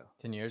 years ago.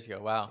 10 years ago.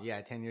 Wow.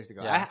 Yeah, 10 years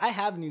ago. Yeah. I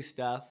have new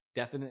stuff.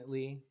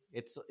 Definitely,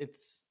 it's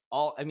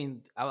all. I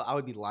mean, I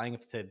would be lying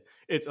if I said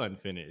it's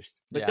unfinished,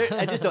 but Yeah.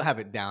 I just don't have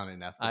it down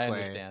enough to I play.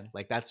 understand.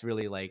 Like that's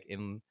really like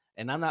in,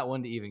 and I'm not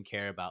one to even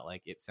care about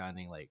like it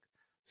sounding like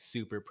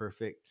super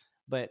perfect.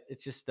 But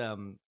it's just if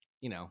I'm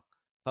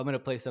gonna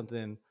play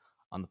something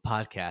on the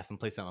podcast, I'm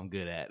play something I'm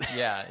good at.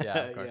 Yeah, yeah,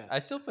 of course. Yeah, I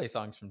still play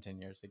songs from 10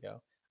 years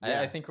ago. I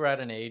yeah, think we're at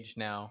an age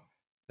now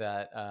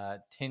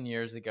that 10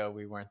 years ago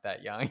we weren't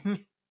that young.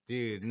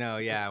 dude. No,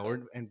 yeah,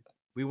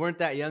 we weren't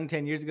that young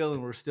 10 years ago,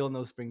 and we're still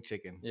no spring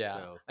chicken. Yeah.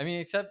 So I mean,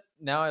 except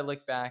now I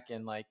look back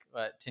and like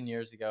 10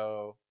 years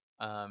ago,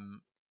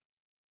 um,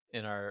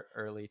 in our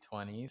early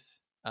 20s,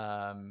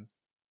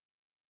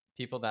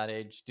 people that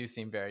age do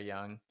seem very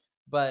young.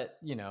 But,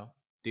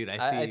 dude, I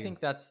I see. think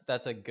that's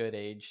a good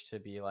age to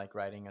be like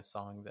writing a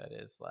song that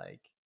is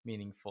like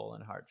meaningful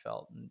and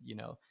heartfelt. And,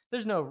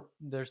 there's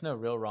no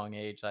real wrong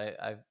age.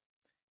 I've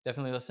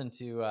definitely listened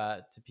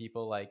to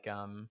people like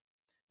one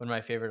of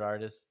my favorite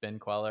artists, Ben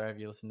Queller. Have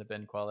you listened to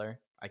Ben Queller?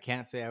 I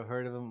can't say I've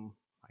heard of him.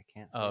 I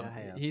can't say I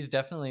have. He's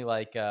definitely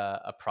like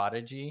a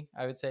prodigy,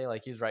 I would say.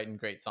 Like he's writing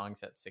great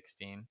songs at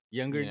 16.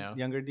 You know,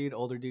 Younger dude,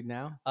 older dude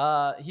now.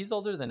 he's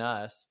older than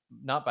us,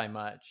 not by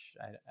much,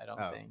 I don't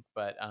Oh, think,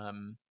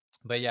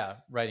 but yeah,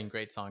 writing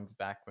great songs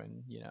back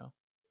when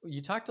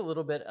you talked a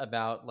little bit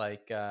about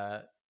like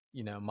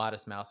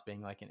Modest Mouse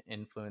being like an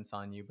influence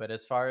on you, but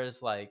as far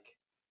as like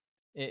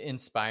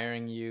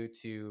inspiring you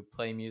to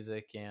play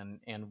music and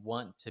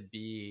want to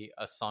be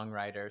a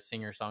songwriter,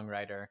 singer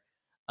songwriter,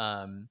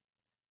 um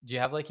do you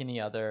have like any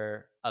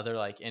other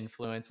like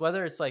influence,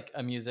 whether it's like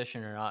a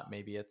musician or not?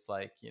 Maybe it's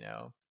like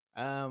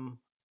um,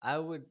 I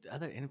would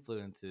other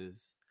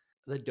influences.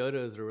 The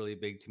Dodos were really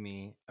big to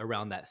me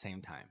around that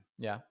same time,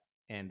 yeah.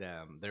 and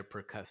their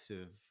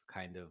percussive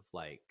kind of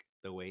like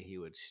the way he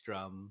would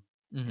strum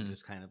and Hmm.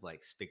 just kind of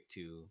like stick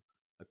to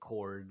a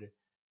chord,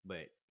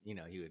 but he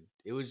would.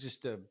 It was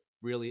just a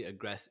really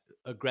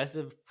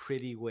aggressive,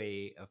 pretty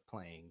way of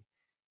playing,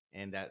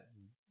 and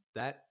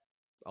that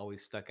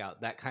always stuck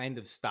out. That kind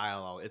of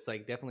style, it's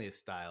like definitely a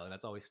style, and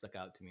that's always stuck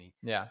out to me.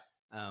 Yeah.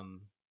 Um,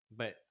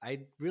 but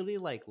I really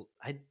like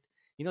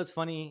what's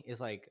funny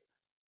is like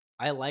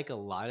I like a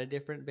lot of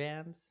different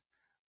bands,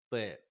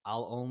 but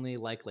I'll only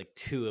like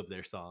two of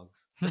their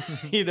songs.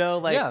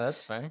 Like, Yeah,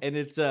 that's fair. and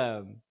it's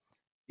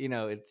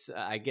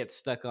I get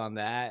stuck on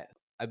that.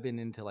 I've been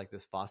into like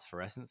this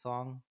Phosphorescent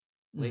song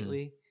Mhm.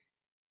 lately,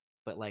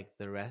 but like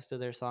the rest of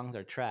their songs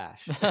are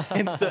trash.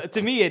 And so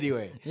to me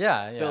anyway.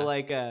 Yeah, So yeah.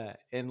 like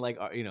and like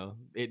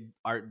it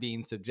art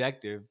being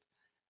subjective.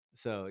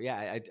 So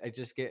yeah, I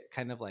just get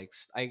kind of like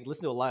I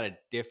listen to a lot of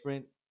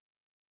different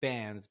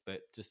bands,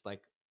 but just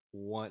like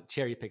one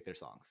cherry pick their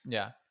songs.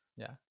 Yeah,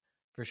 yeah,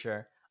 for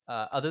sure.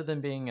 Other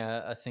than being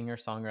a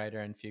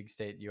singer-songwriter in Fugue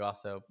State, you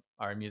also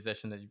are a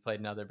musician that you played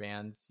in other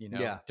bands,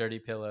 Yeah. Dirty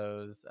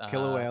Pillows,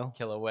 Killer Whale,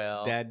 Killer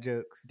Whale, Dad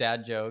Jokes.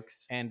 Dad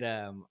Jokes. And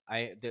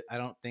I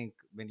don't think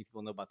many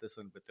people know about this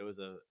one, but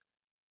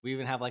we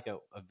even have like a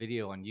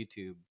video on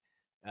YouTube.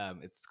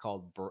 It's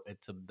called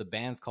the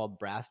band's called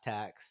Brass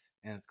Tacks,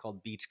 and it's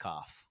called Beach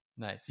Cough.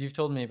 Nice. You've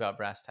told me about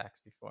Brass Tacks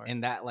before.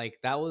 And that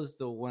was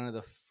one of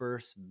the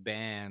first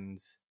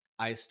bands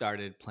I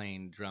started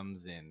playing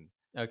drums in.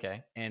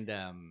 Okay. And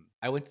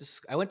I went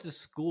to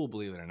school,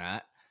 believe it or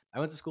not. I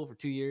went to school for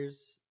 2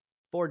 years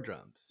for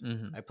drums.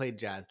 Mhm. I played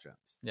jazz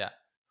drums. Yeah.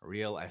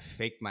 I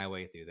faked my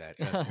way through that.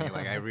 Trust me.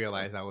 Like I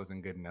realized I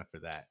wasn't good enough for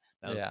that.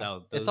 Yeah.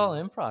 It's all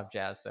improv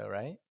jazz though,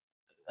 right?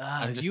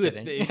 I'm just You would.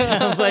 kidding. It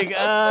sounds like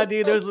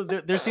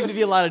dude. There seem to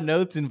be a lot of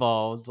notes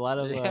involved. A lot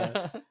of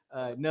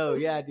Yeah. no,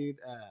 yeah, dude.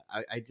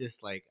 I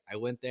just like I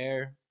went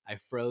there. I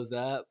froze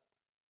up.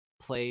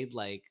 Played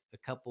like a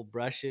couple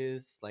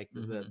brushes. Like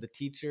the Mhm. the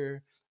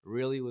teacher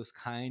really was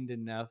kind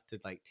enough to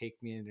like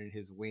take me under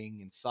his wing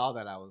and saw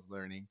that I was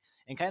learning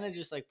and kind of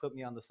just like put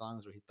me on the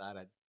songs where he thought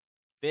I'd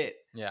fit.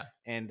 Yeah.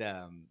 And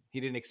he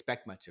didn't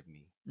expect much of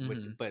me,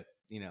 Mhm. but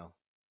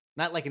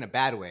not like in a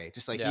bad way.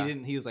 Just like Yeah.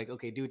 he was like,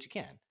 okay, do what you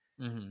can.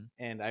 Mm-hmm.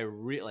 And I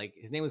like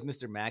his name was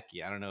Mr.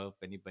 Mackey. I don't know if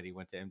anybody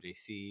went to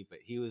MJC, but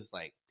he was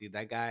like, dude,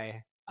 that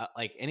guy,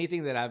 like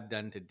anything that I've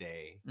done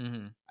today,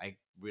 Mm-hmm. I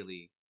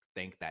really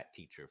thank that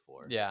teacher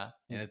for. Yeah,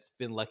 And it's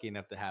been lucky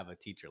enough to have a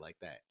teacher like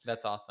that.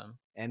 that's awesome.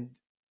 And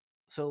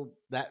so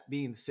that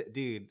being said,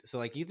 dude, so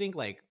like you think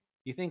like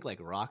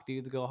rock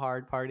dudes go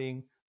hard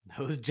partying,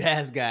 those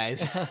jazz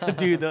guys,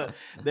 dude,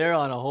 they're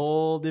on a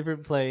whole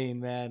different plane,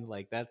 man.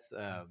 Like that's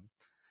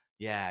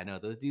yeah, no,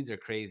 those dudes are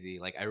crazy.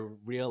 Like I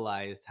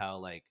realized how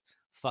like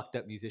fucked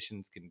up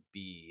musicians can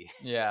be.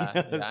 You Yeah,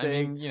 know what I'm yeah. I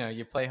saying? mean,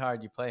 you play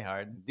hard, you play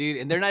hard. Dude,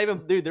 and they're not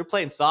even dude, they're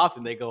playing soft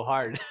and they go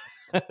hard.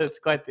 It's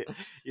quite the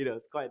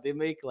it's quite they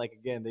make like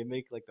again, they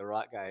make like the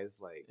rock guys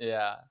like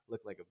Yeah. look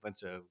like a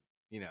bunch of,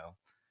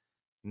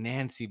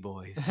 Nancy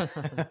boys.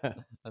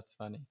 That's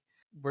funny.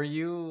 Were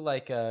you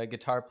like a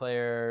guitar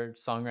player,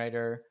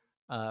 songwriter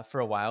for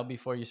a while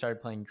before you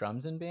started playing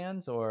drums in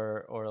bands,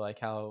 or like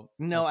how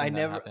No, some of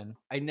that happened?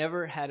 I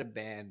never had a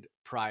band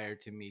prior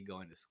to me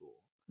going to school.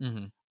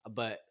 Mm-hmm.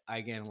 But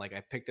again, like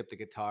I picked up the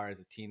guitar as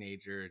a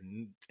teenager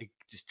and I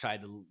just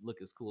tried to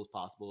look as cool as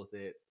possible with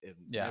it and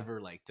Yeah.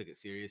 never like took it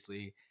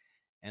seriously.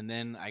 And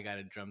then I got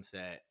a drum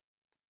set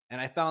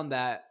and I found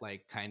that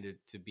like kind of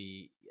to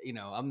be,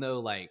 I'm no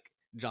like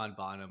John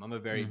Bonham. I'm a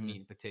very Mm-hmm. meat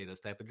and potatoes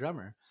type of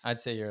drummer. I'd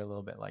say you're a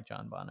little bit like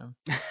John Bonham.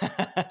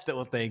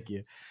 Well, thank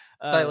you.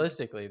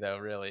 Stylistically, though,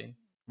 really.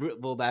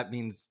 Well, that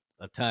means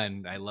a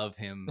ton. I love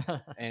him.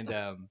 And,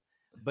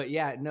 but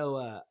yeah,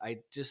 no, I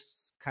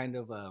just kind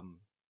of,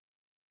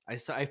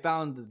 I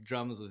found the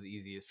drums was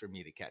easiest for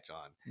me to catch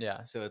on.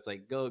 Yeah. So it's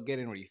like, go get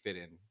in where you fit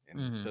in. And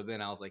Mm-hmm. so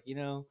then I was like,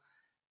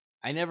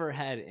 I never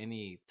had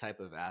any type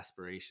of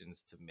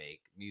aspirations to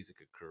make music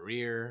a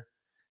career.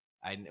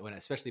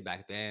 Especially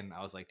back then,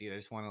 I was like, dude, I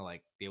just want to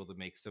like be able to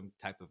make some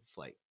type of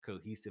like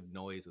cohesive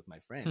noise with my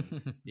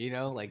friends,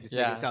 like just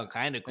make it Yeah. sound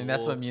kind of cool. And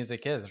that's what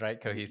music is, right?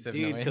 Cohesive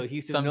dude, noise.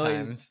 cohesive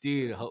Sometimes. noise,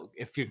 dude.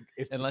 If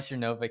Unless you're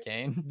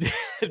Novocaine.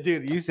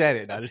 dude, you said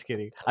it. No, just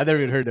kidding. I've never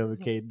even heard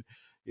Novocaine,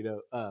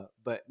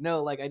 but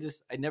no, like I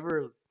just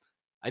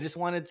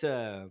wanted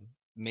to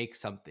make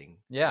something out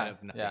Yeah.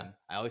 of nothing. Yeah.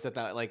 I always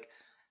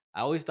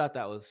thought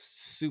that was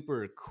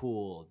super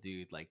cool,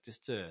 dude. Like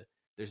just to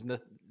there's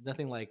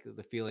nothing like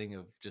the feeling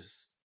of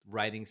just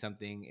writing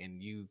something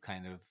and you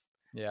kind of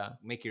Yeah.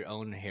 make your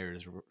own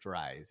hairs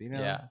rise,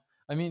 Yeah.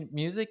 I mean,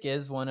 music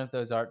is one of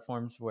those art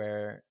forms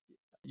where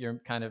you're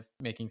kind of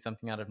making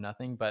something out of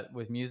nothing. But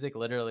with music,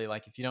 literally,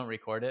 like if you don't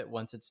record it,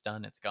 once it's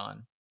done, it's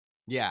gone.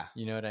 Yeah.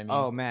 You know what I mean?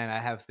 Oh man, I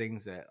have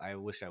things that I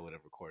wish I would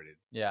have recorded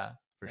Yeah.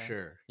 for Yeah.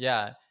 sure.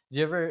 Yeah. Do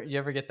you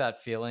ever get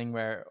that feeling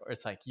where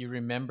it's like you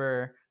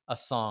remember a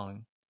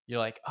song? You're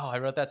like, oh, I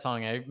wrote that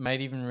song. I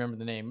might even remember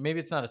the name. Maybe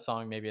it's not a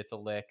song. Maybe it's a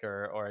lick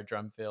or a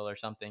drum fill or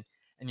something.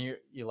 And you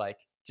like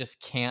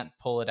just can't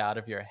pull it out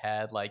of your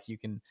head. Like you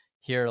can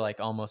hear like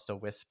almost a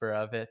whisper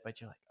of it,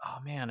 but you're like, oh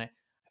man, I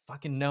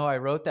fucking know I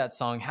wrote that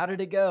song. How did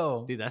it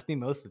go? Dude, that's me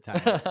most of the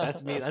time.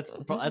 That's me. That's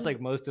like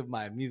most of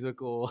my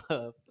musical,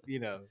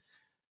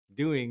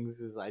 doings.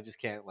 Is I just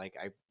can't like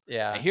I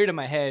Yeah. hear it in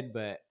my head,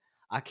 but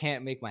I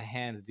can't make my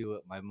hands do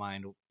what my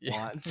mind Yeah.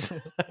 wants.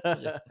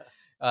 Yeah.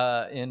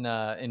 In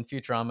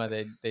Futurama,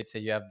 they'd say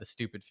you have the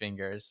stupid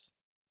fingers.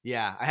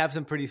 Yeah, I have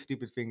some pretty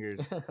stupid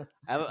fingers.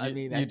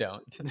 You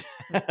don't.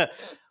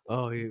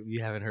 Oh,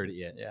 you haven't heard it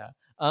yet. Yeah.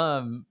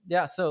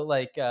 Yeah. So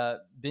like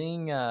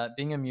being a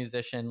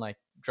musician, like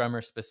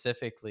drummer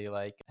specifically,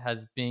 like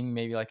has being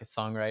maybe like a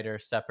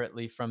songwriter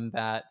separately from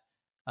that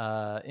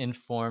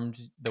informed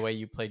the way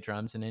you play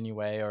drums in any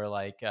way, or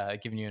like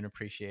giving you an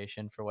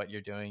appreciation for what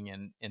you're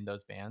doing in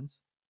those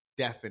bands?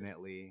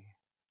 Definitely.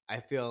 I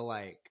feel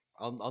like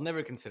I'll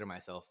never consider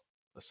myself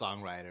a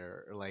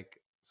songwriter or like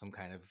some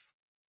kind of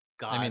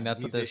I mean, god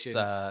that's what musician.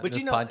 But But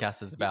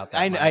podcast is about. That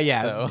I know, Mike,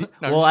 yeah. So, no,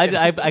 I'm Well, just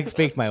kidding. I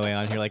faked my way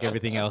on here like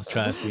everything else.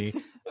 Trust me.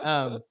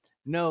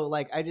 No,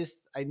 like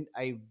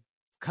I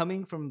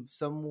coming from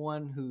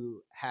someone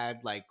who had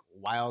like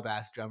wild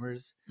ass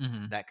drummers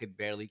Mhm. that could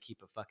barely keep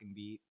a fucking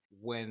beat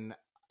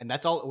and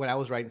that's all when I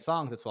was writing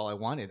songs. That's all I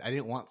wanted. I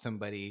didn't want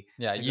somebody.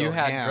 Yeah, to you go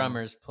had ham.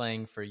 drummers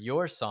playing for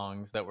your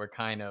songs that were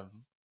kind of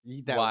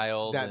that,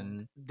 wild that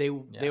and they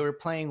were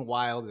playing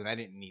wild, and I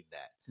didn't need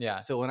that. yeah.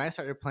 So when I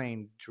started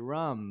playing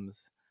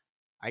drums,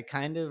 I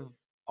kind of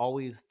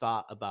always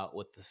thought about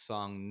what the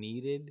song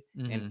needed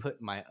and Mhm.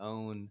 put my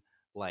own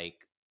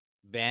like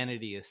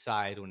vanity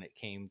aside when it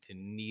came to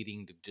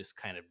needing to just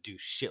kind of do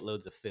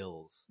shitloads of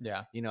fills.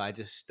 Yeah. I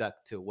just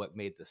stuck to what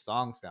made the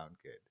song sound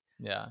good.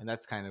 Yeah. And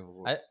that's kind of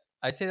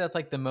I'd say that's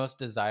like the most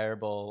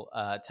desirable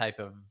type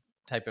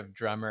of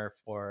drummer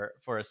for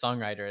a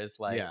songwriter is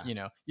like,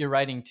 Yeah. You're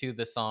writing to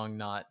the song,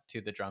 not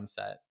to the drum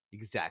set.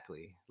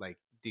 Exactly. Like,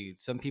 dude,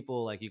 some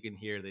people like you can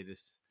hear they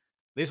just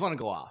want to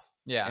go off.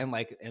 Yeah.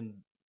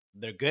 And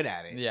they're good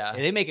at it. Yeah. And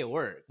they make it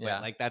work. Yeah.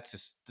 But like that's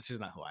just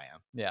not who I am.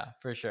 Yeah,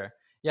 for sure.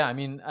 Yeah, I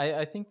mean,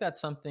 I think that's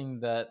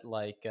something that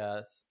like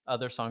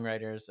other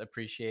songwriters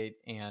appreciate,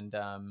 and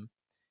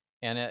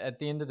and at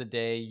the end of the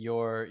day,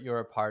 you're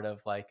a part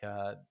of like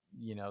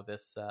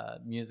this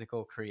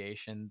musical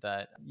creation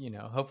that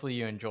hopefully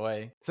you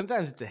enjoy.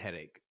 Sometimes it's a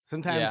headache.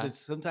 Yeah.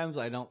 Sometimes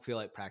I don't feel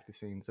like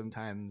practicing.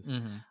 Sometimes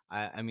Hmm.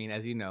 I mean,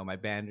 as you know, my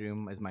band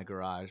room is my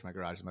garage. My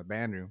garage is my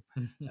band room.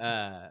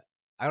 Uh,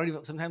 I don't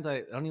even sometimes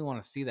I don't even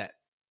want to see that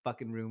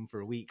fucking room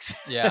for weeks.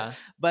 Yeah.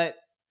 But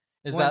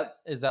Is when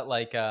that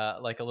like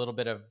a little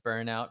bit of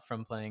burnout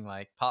from playing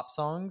like pop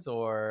songs,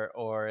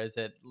 or is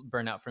it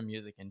burnout from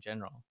music in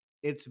general?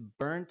 it's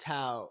burnt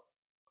out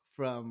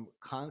from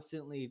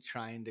constantly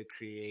trying to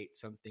create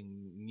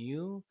something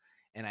new,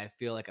 and I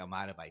feel like I'm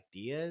out of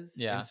ideas,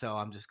 and Yeah. so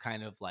I'm just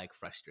kind of like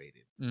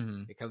frustrated.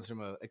 Hmm. It comes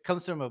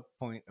from a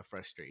point of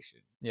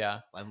frustration.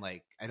 Yeah. I'm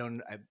like,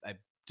 I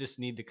just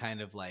need to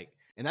kind of like,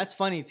 and that's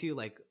funny too.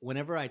 Like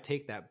whenever I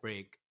take that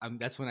break,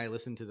 that's when I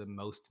listen to the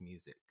most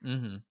music.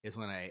 Hmm. Is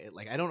when I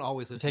like, I don't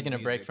always You're listen to taking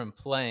a break music. from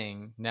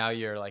playing. Now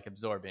you're like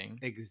absorbing.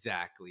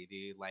 Exactly,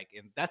 dude. Like,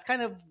 and that's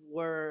kind of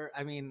where,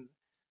 I mean,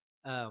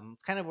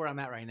 it's kind of where I'm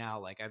at right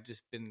now. Like I've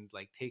just been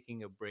like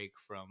taking a break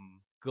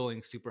from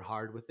going super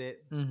hard with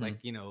it. Hmm. Like,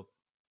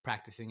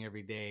 practicing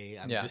every day.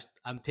 Yeah.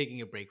 I'm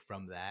taking a break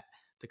from that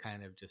to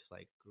kind of just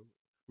like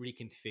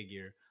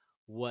reconfigure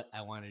what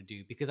I want to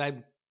do, because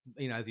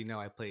as you know,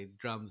 I play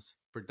drums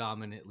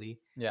predominantly.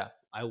 Yeah.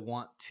 I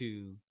want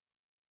to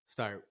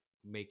start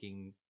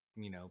making,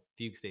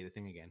 fugue state a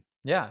thing again.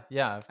 Yeah.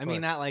 Yeah. Of I mean,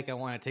 course. not like I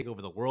want to take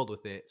over the world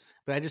with it,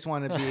 but I just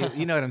want to be,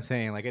 you know what I'm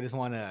saying? Like I just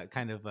want to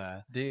kind of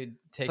Dude,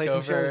 play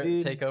some shows,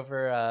 dude. take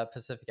over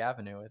Pacific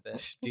Avenue with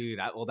it. Dude,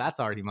 well, that's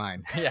already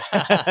mine.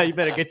 Yeah. You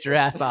better get your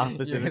ass off You're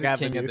Pacific the king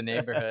of Avenue, the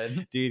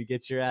neighborhood. dude.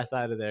 Get your ass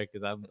out of there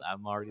because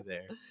I'm already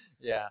there.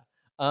 Yeah.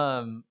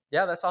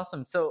 Yeah, that's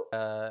awesome. So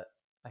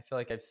I feel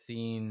like I've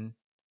seen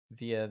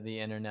via the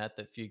internet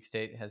that Fugue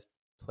State has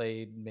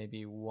played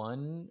maybe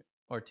one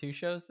or two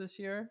shows this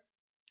year.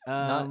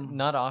 Um,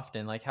 Not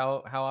often. Like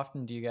how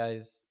often do you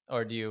guys,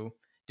 or do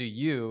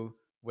you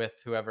with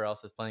whoever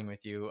else is playing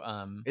with you?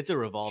 it's a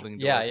revolving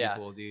Yeah, door, yeah.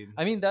 people, dude.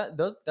 I mean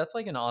that's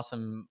like an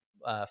awesome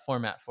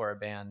format for a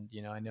band.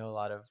 I know a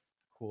lot of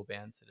cool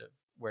bands that have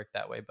worked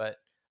that way, but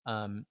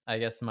I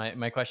guess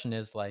my question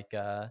is like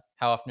how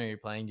often are you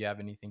playing? Do you have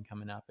anything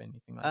coming up?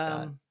 Anything like that?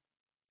 Um,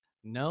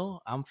 no,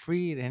 I'm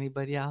free to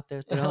anybody out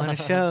there throwing a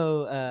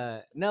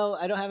show. No,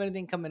 I don't have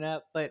anything coming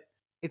up, but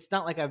it's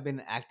not like I've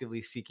been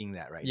actively seeking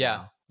that right Yeah,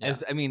 now. yeah,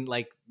 As I mean,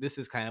 like this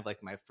is kind of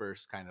like my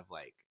first kind of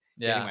like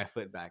getting yeah, my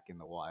foot back in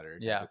the water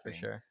type yeah, of for thing.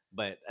 sure.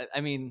 But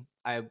I mean,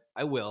 I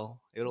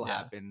will. It'll Yeah.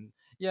 happen.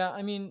 Yeah,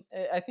 I mean,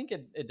 I think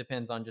it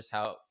depends on just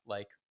how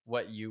like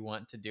what you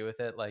want to do with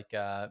it. Like,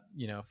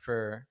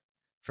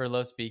 for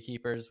Los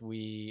Beekeepers,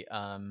 we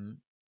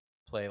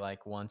play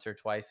like once or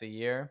twice a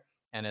year,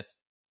 and it's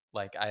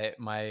like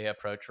my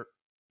approach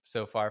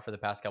so far for the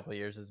past couple of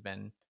years has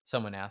been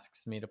someone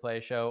asks me to play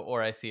a show,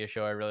 or I see a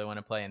show I really want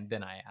to play, and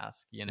then I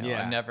ask. I'm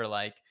Yeah. never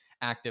like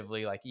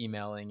actively like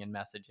emailing and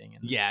messaging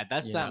and Yeah,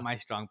 that's you not know. my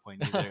strong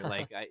point either.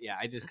 Like,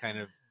 I just kind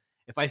of,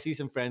 if I see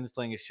some friends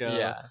playing a show,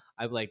 Yeah,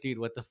 I'm like, dude,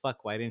 what the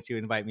fuck? Why didn't you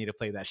invite me to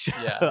play that show?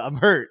 yeah. I'm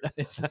hurt.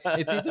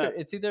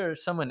 It's either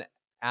someone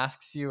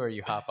asks you or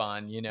you hop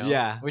on,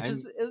 Yeah, which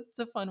is it's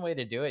a fun way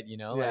to do it, like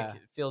yeah,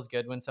 it feels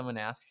good when someone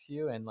asks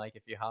you, and like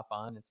if you hop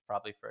on, it's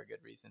probably for a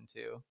good reason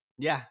too.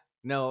 yeah.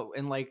 No,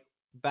 and like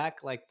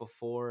back like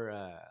before,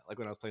 like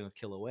when I was playing with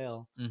Killer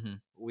Whale, Hmm.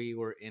 we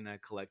were in a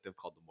collective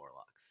called the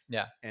Morlocks,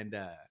 Yeah. and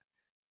a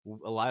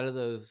lot of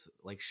those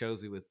like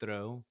shows we would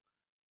throw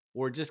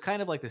were just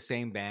kind of like the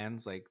same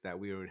bands, like that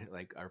we were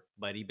like our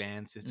buddy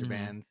bands, sister Hmm.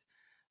 bands.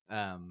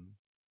 Um,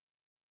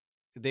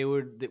 we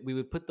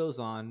would put those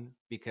on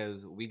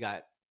because we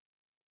got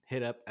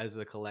hit up as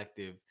a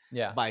collective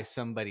Yeah. by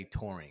somebody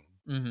touring.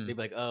 Hmm. They'd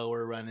be like, "Oh,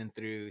 we're running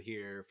through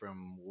here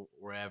from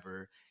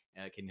wherever.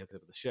 Can you hook us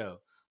up with the show?"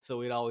 So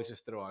we'd always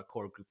just throw our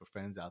core group of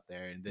friends out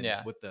there, and then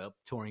Yeah. with the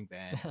touring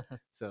band.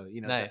 So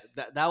Nice.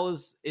 that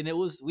was, and it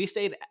was, we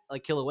stayed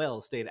like Killer Whale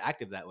stayed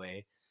active that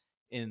way,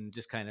 and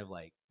just kind of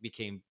like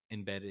became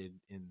embedded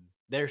in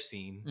their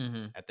scene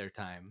Hmm. at their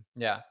time,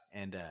 Yeah.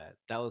 and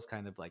that was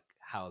kind of like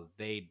how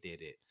they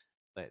did it.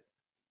 But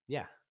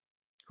yeah,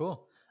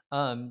 Cool.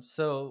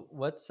 So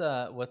what's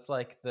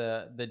like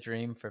the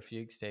dream for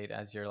Fugue State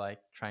as you're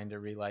like trying to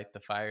relight the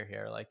fire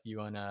here? Like you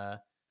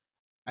wanna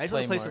I just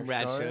want play to play more some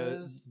rad shows.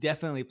 shows?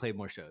 Definitely play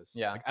more shows.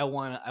 Yeah. Like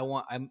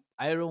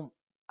I don't,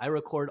 I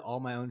record all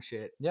my own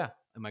shit Yeah.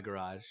 in my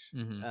garage.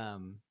 Hmm.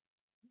 Um,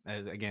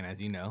 as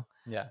you know,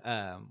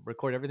 Yeah.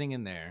 record everything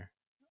in there.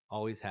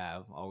 Always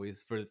have,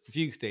 always for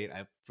Fugue State.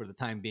 For the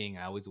time being,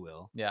 I always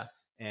will. Yeah.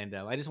 And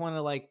I just want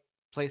to like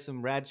play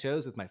some rad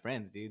shows with my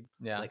friends, dude.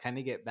 Yeah. Like kind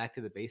of get back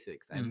to the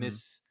basics. Hmm.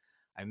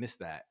 I miss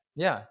that.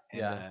 Yeah. And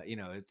Yeah.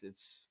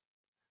 it's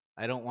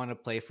I don't want to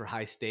play for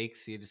high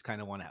stakes. You just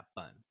kind of want to have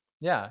fun.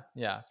 Yeah,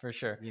 yeah, for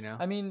sure. You know?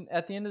 I mean,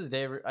 at the end of the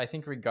day, I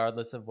think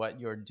regardless of what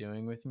you're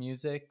doing with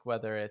music,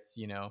 whether it's,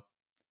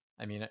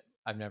 I mean,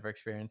 I've never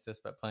experienced this,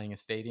 but playing a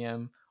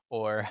stadium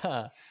or,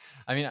 I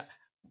mean,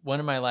 one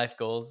of my life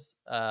goals,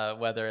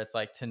 whether it's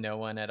like to no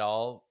one at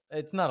all,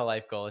 it's not a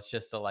life goal. It's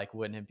just a like,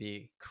 wouldn't it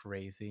be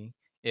crazy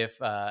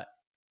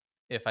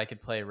if I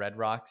could play Red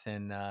Rocks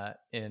in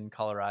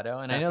Colorado.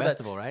 And I That know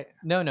festival, right?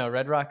 no,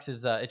 Red Rocks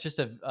is it's just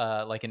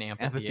like an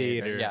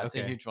amphitheater. Yeah, it's a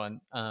Okay. huge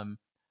one.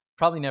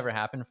 Probably never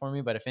happened for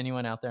me, but if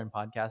anyone out there in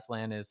podcast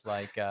land is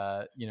like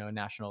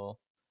national,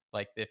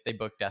 like if they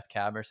book Death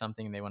Cab or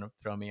something and they want to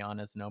throw me on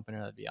as an opener,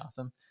 that'd be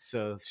awesome.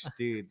 So,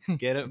 dude,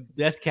 get a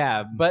Death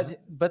Cab.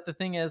 But the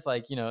thing is,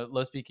 like,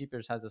 Los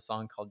Beekeepers has a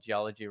song called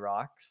Geology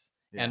Rocks.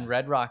 Yeah. And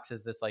Red Rocks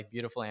is this like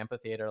beautiful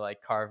amphitheater,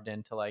 like carved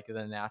into like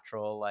the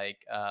natural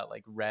like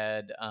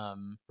red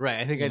right.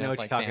 I think I know what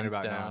like you're talking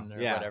about now. sandstone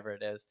or whatever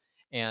it is.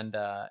 And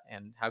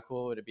how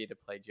cool would it be to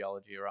play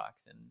Geology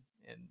Rocks in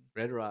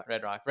Red Rock?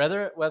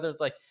 Whether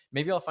it's like,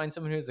 maybe I'll find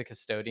someone who's a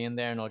custodian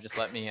there and he'll just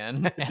let me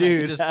in, and Dude.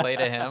 I can just play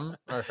to him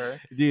or her.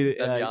 Dude,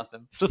 That'd be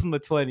awesome. Slip them a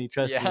 20,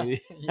 trust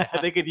me.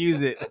 Yeah. They could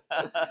use it.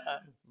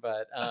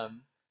 But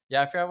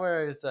yeah, I forgot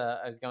where I was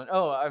going.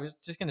 Oh, I was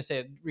just gonna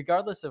say,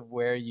 regardless of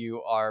where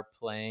you are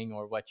playing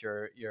or what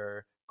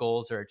your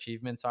goals or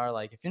achievements are,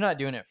 like if you're not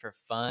doing it for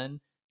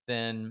fun,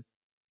 then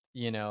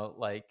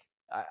like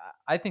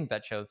I think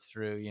that shows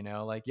through.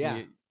 Like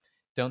you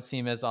don't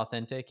seem as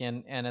authentic,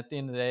 and at the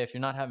end of the day, if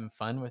you're not having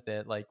fun with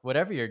it, like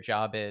whatever your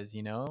job is,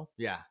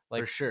 Yeah,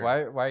 like for sure.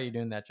 Why are you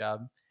doing that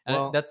job? And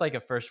Well, that's like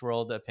a first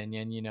world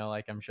opinion,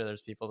 like I'm sure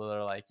there's people that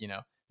are like,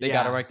 they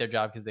got to work their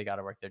job because they got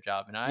to work their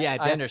job, and I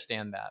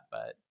understand that,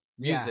 but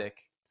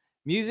music,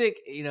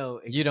 you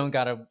don't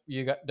gotta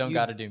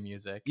do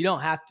music. You don't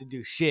have to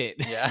do shit.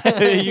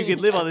 Yeah. You can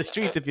live on the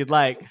streets if you'd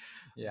like.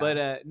 Yeah.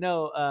 But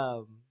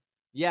no,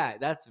 yeah,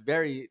 that's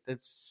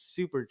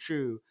super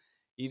true.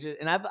 You just,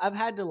 and I've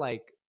had to,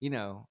 like,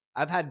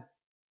 I've had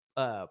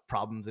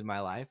problems in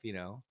my life.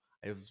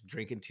 I was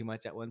drinking too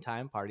much at one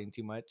time, partying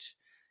too much,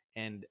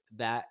 and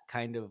that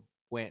kind of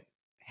went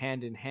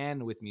hand in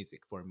hand with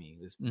music for me.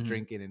 It was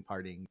drinking and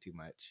partying too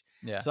much.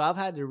 Yeah. So I've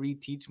had to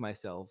reteach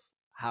myself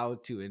how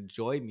to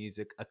enjoy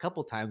music a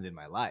couple times in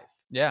my life.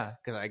 Yeah,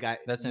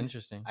 because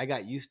interesting. I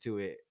got used to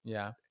it.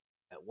 Yeah.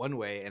 One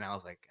way, and I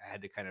was like, I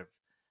had to kind of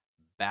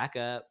back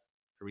up,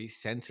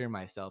 recenter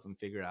myself, and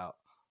figure out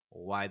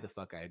why the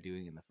fuck I'm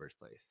doing in the first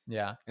place.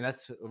 Yeah. And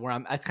that's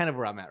kind of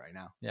where I'm at right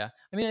now. Yeah.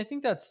 I mean, I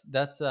think that's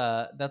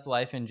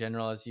life in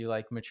general. As you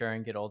like mature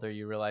and get older,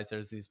 you realize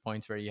there's these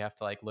points where you have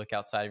to like look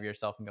outside of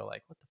yourself and go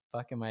like, what the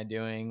fuck am I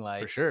doing?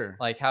 Like, for sure.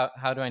 Like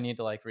how do I need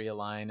to like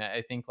realign?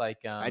 I think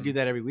like I do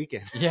that every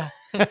weekend. Yeah.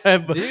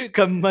 Dude,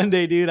 come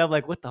Monday, dude, I'm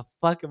like, what the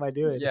fuck am I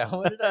doing? Yeah,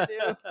 what did I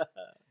do?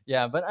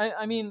 Yeah, but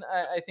I mean,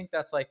 I think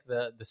that's like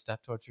the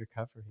step towards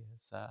recovery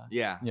is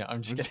yeah.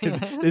 I'm just kidding.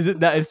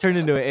 It's turned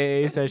into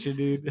an AA session,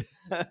 dude.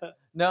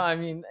 No, I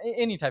mean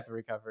any type of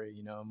recovery,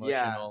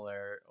 emotional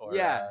or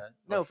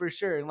no, for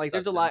sure. And like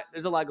substance.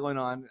 there's a lot going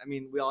on. I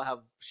mean, we all have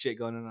shit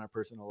going on in our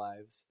personal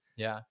lives.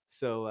 Yeah.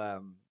 So I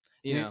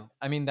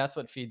mean, that's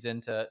what feeds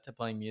into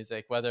playing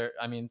music. Whether,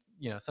 I mean,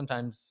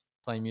 sometimes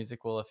playing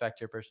music will affect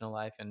your personal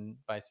life and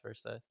vice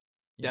versa.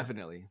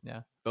 Definitely.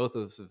 Yeah. Both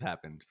of those have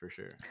happened for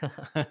sure.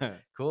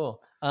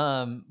 Cool.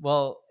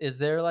 Well, is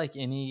there like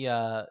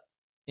anything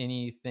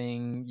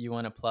you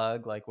want to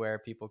plug, like where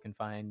people can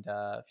find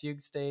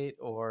Fugue State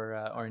or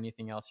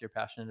anything else you're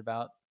passionate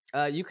about?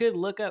 You could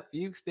look up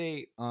Fugue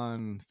State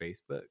on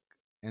Facebook,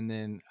 and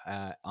then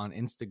on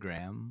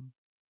Instagram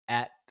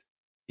at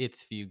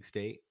It's Fugue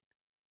State.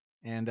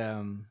 And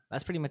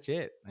that's pretty much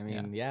it. I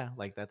mean, yeah,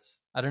 like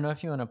that's. I don't know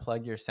if you want to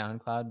plug your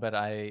SoundCloud, but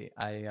I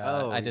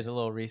did a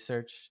little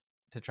research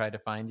to try to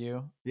find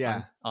you.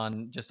 Yeah.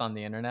 On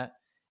the internet,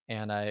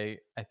 and I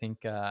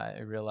think I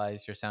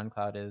realized your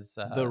SoundCloud is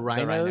the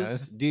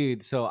Rhinos,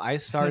 dude. So I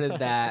started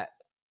that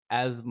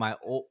as my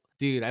old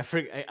dude. I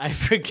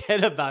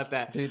forget about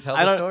that. Dude, tell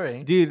the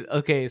story, dude.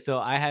 Okay, so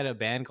I had a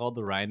band called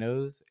the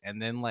Rhinos,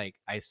 and then like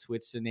I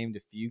switched the name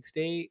to Fugue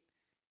State,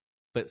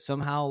 but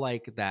somehow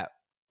like that.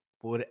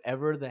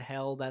 Whatever the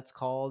hell that's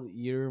called,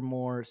 you're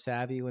more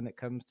savvy when it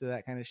comes to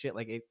that kind of shit.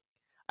 Like it,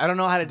 I don't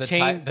know how to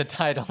change the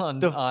title on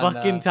the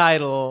fucking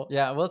title.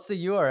 Yeah, well, it's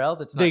the URL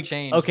that's not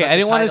changed. Okay, I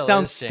didn't want to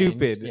sound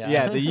stupid. Yeah.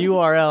 Yeah, the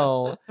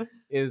URL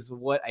is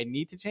what I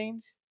need to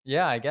change.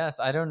 Yeah, I guess.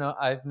 I don't know.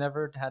 I've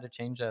never had to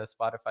change a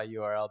Spotify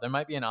URL. There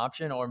might be an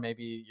option, or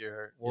maybe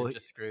you're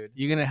just screwed.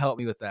 You're gonna help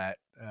me with that.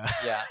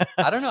 Yeah,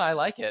 I don't know. I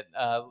like it.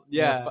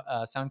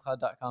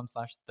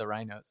 SoundCloud.com/the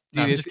Rhinos.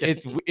 Dude,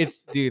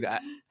 it's dude.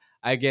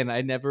 Again,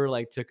 I never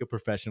like took a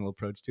professional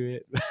approach to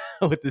it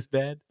with this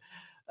band.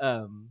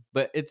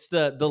 But it's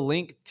the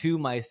link to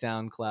my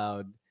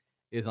SoundCloud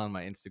is on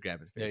my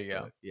Instagram and Facebook. There you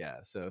go. Yeah.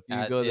 So if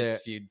you go there,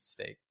 it's Fugue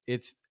State.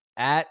 It's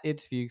at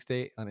It's Fugue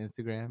State on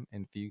Instagram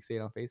and Fugue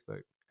State on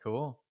Facebook.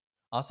 Cool.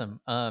 Awesome.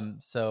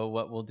 So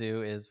what we'll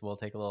do is we'll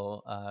take a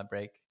little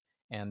break,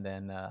 and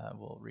then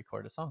we'll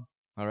record a song.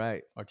 All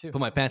right. Or two.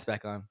 Put my pants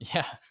back on.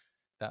 Yeah.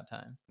 About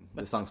time.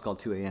 The song's called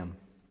 2 a.m.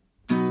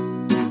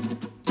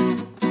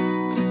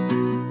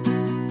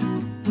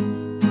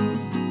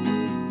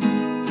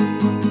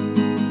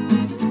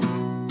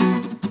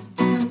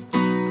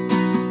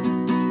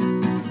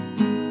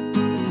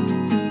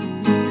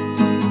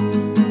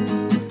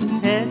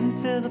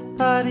 Heading to the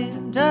party,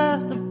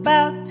 just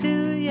about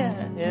to,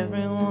 yeah,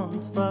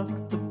 everyone's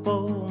fucked the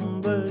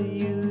bomber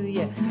you,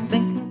 yeah.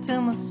 Thinking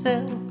to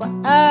myself, why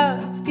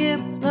I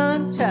skip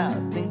lunch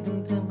out.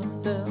 Thinking to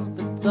myself,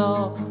 it's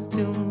all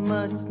too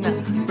much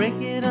now. Break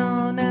it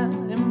on out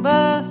and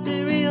bust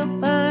it real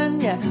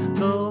fine, yeah.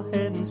 Go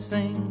ahead and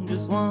sing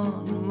just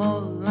one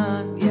more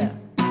line, yeah.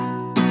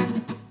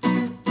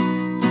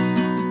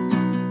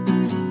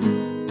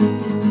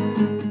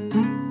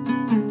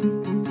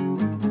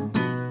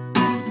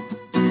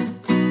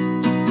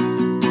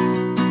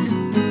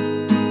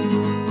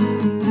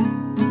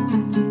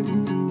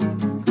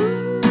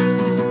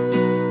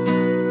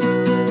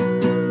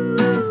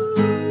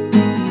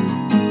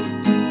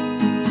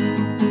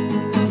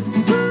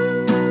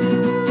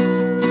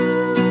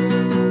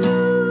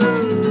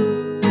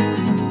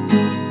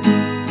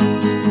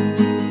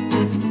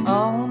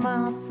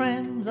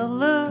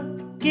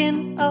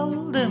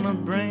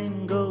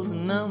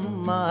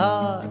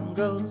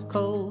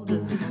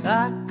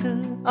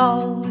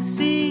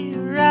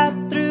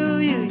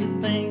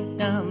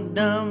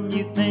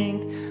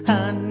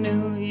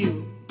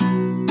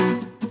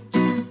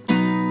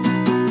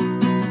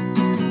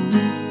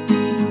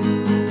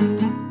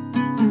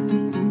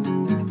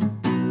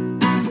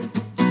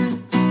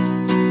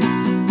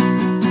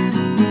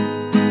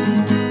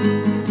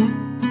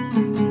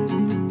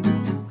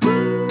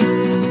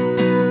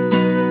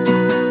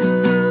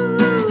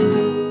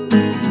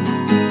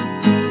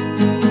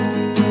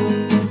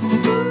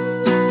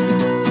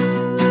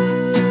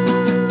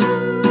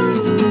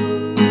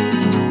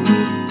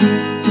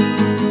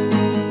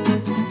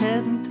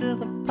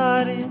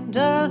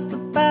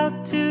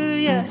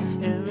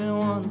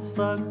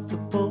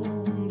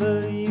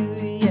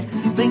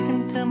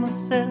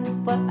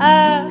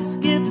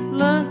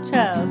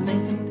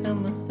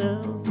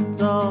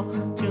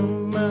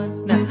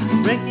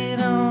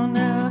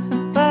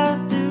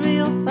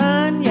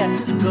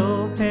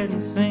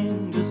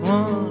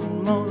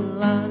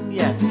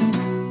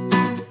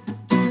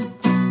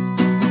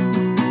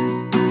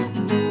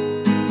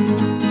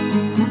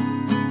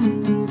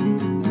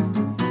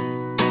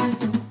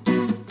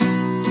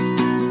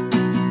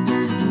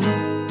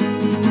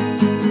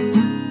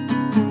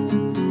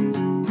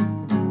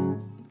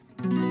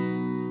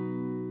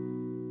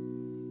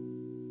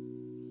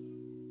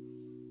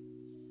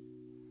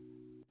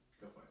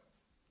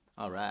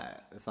 All right,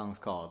 the song's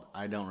called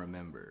I Don't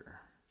Remember.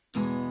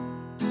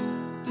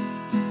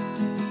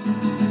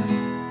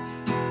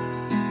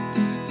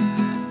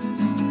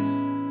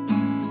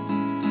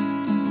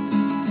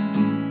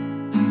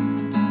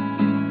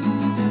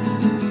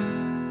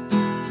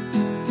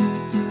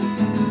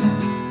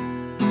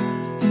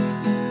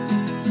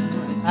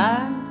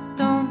 I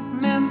don't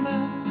remember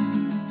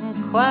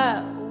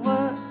quite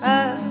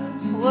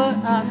what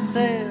I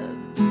said.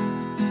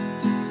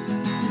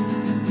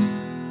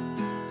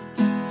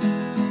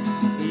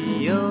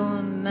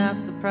 You're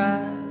not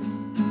surprised.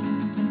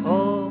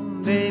 Oh,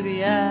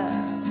 baby, I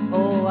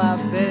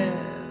bet.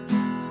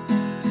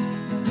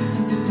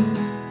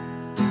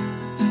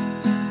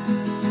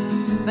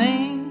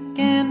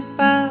 Thinking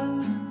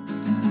about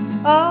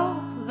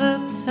all the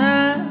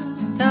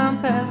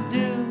time past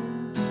due.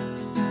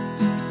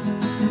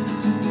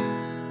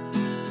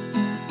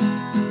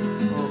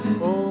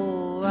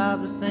 Oh, I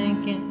was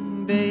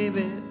thinking,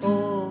 baby.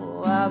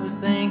 Oh, I was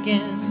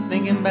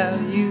thinking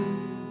about you.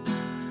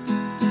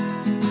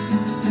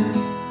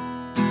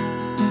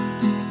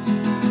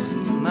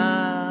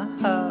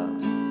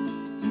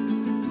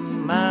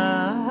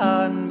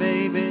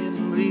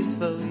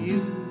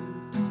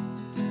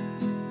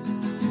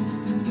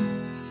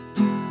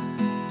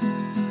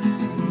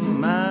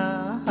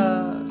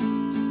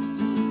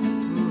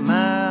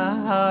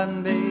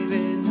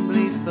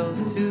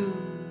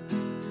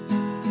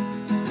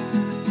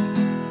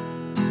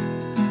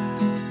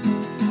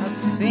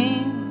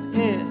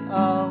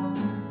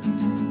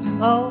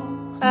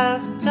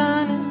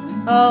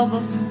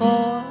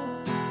 Before.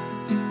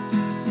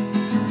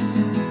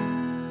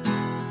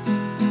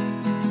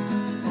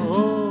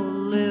 Oh,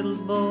 little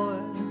boy,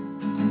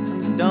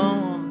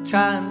 don't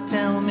try and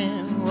tell me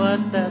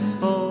what that's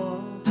for.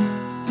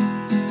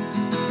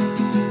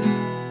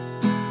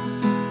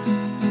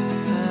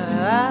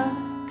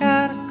 I've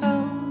gotta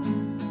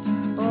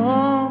go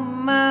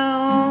on my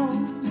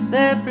own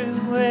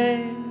separate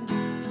way.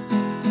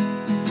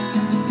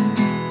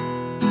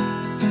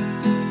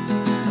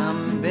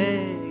 I'm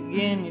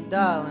begging you,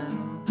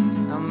 darling,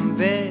 I'm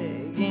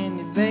begging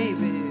you,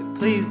 baby,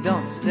 please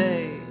don't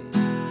stay.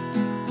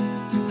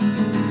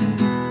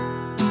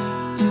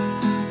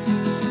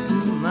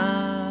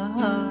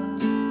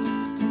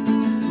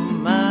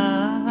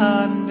 My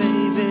heart,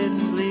 baby,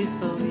 bleeds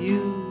for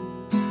you.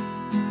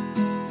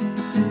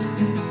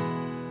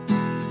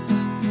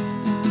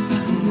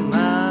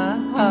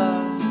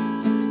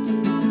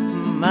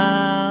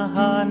 My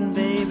heart,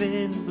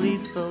 baby,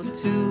 bleeds for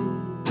two.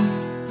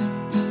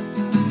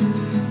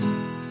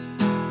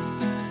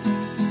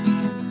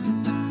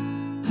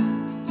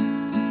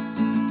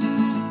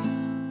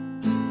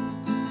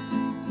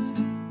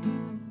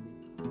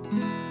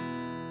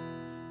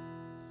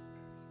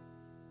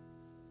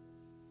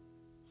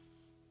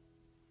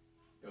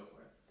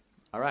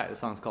 All right, the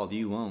song's called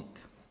You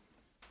Won't.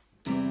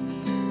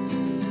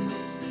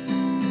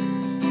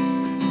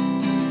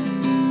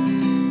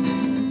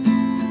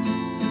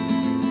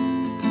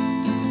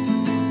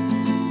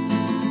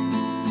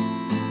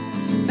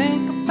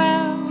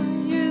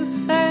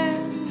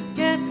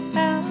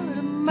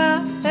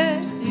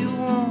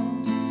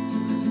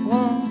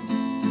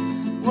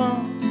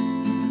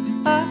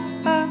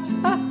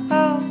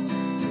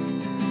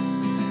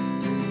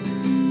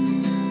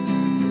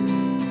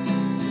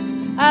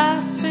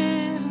 I sit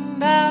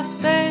and I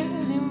stare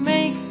as you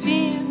make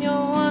tea in your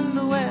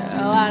underwear.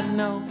 Oh, I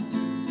know,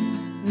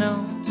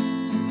 no,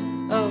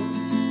 oh,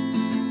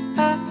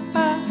 oh.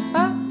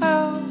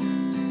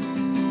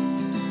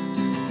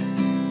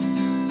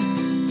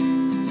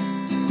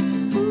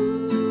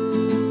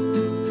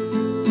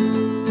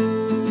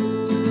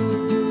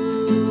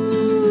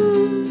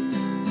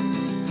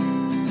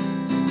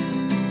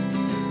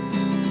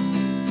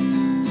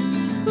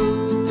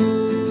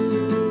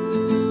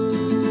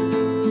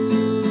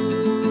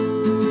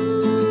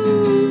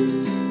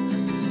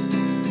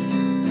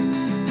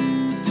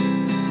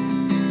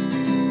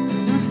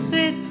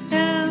 Sit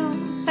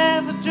down,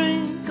 have a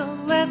drink, or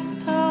let's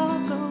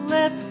talk, or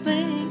let's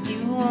think.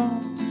 You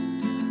won't,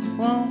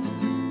 oh,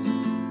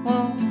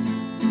 oh,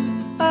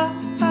 oh.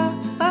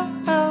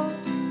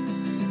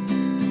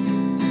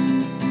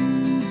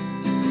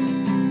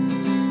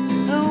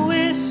 I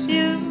wish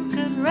you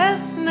could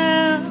rest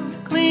now,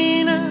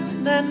 cleaner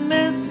than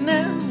this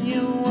now.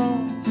 You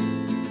won't,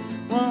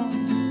 oh,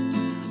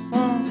 oh,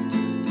 oh.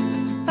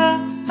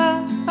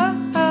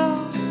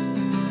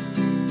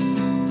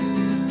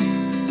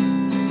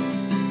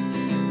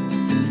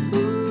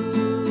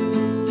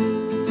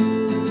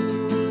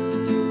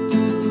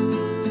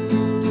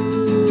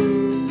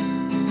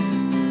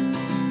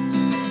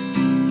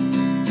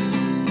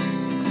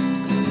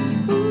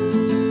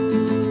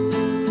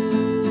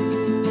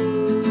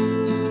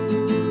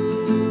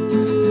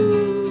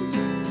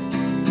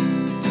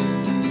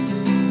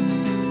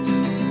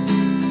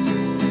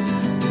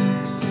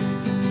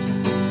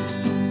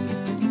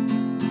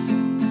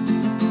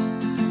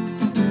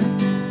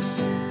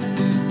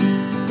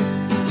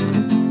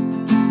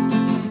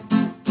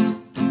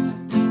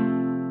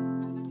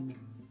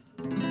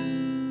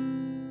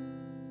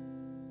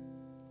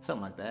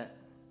 Something like that.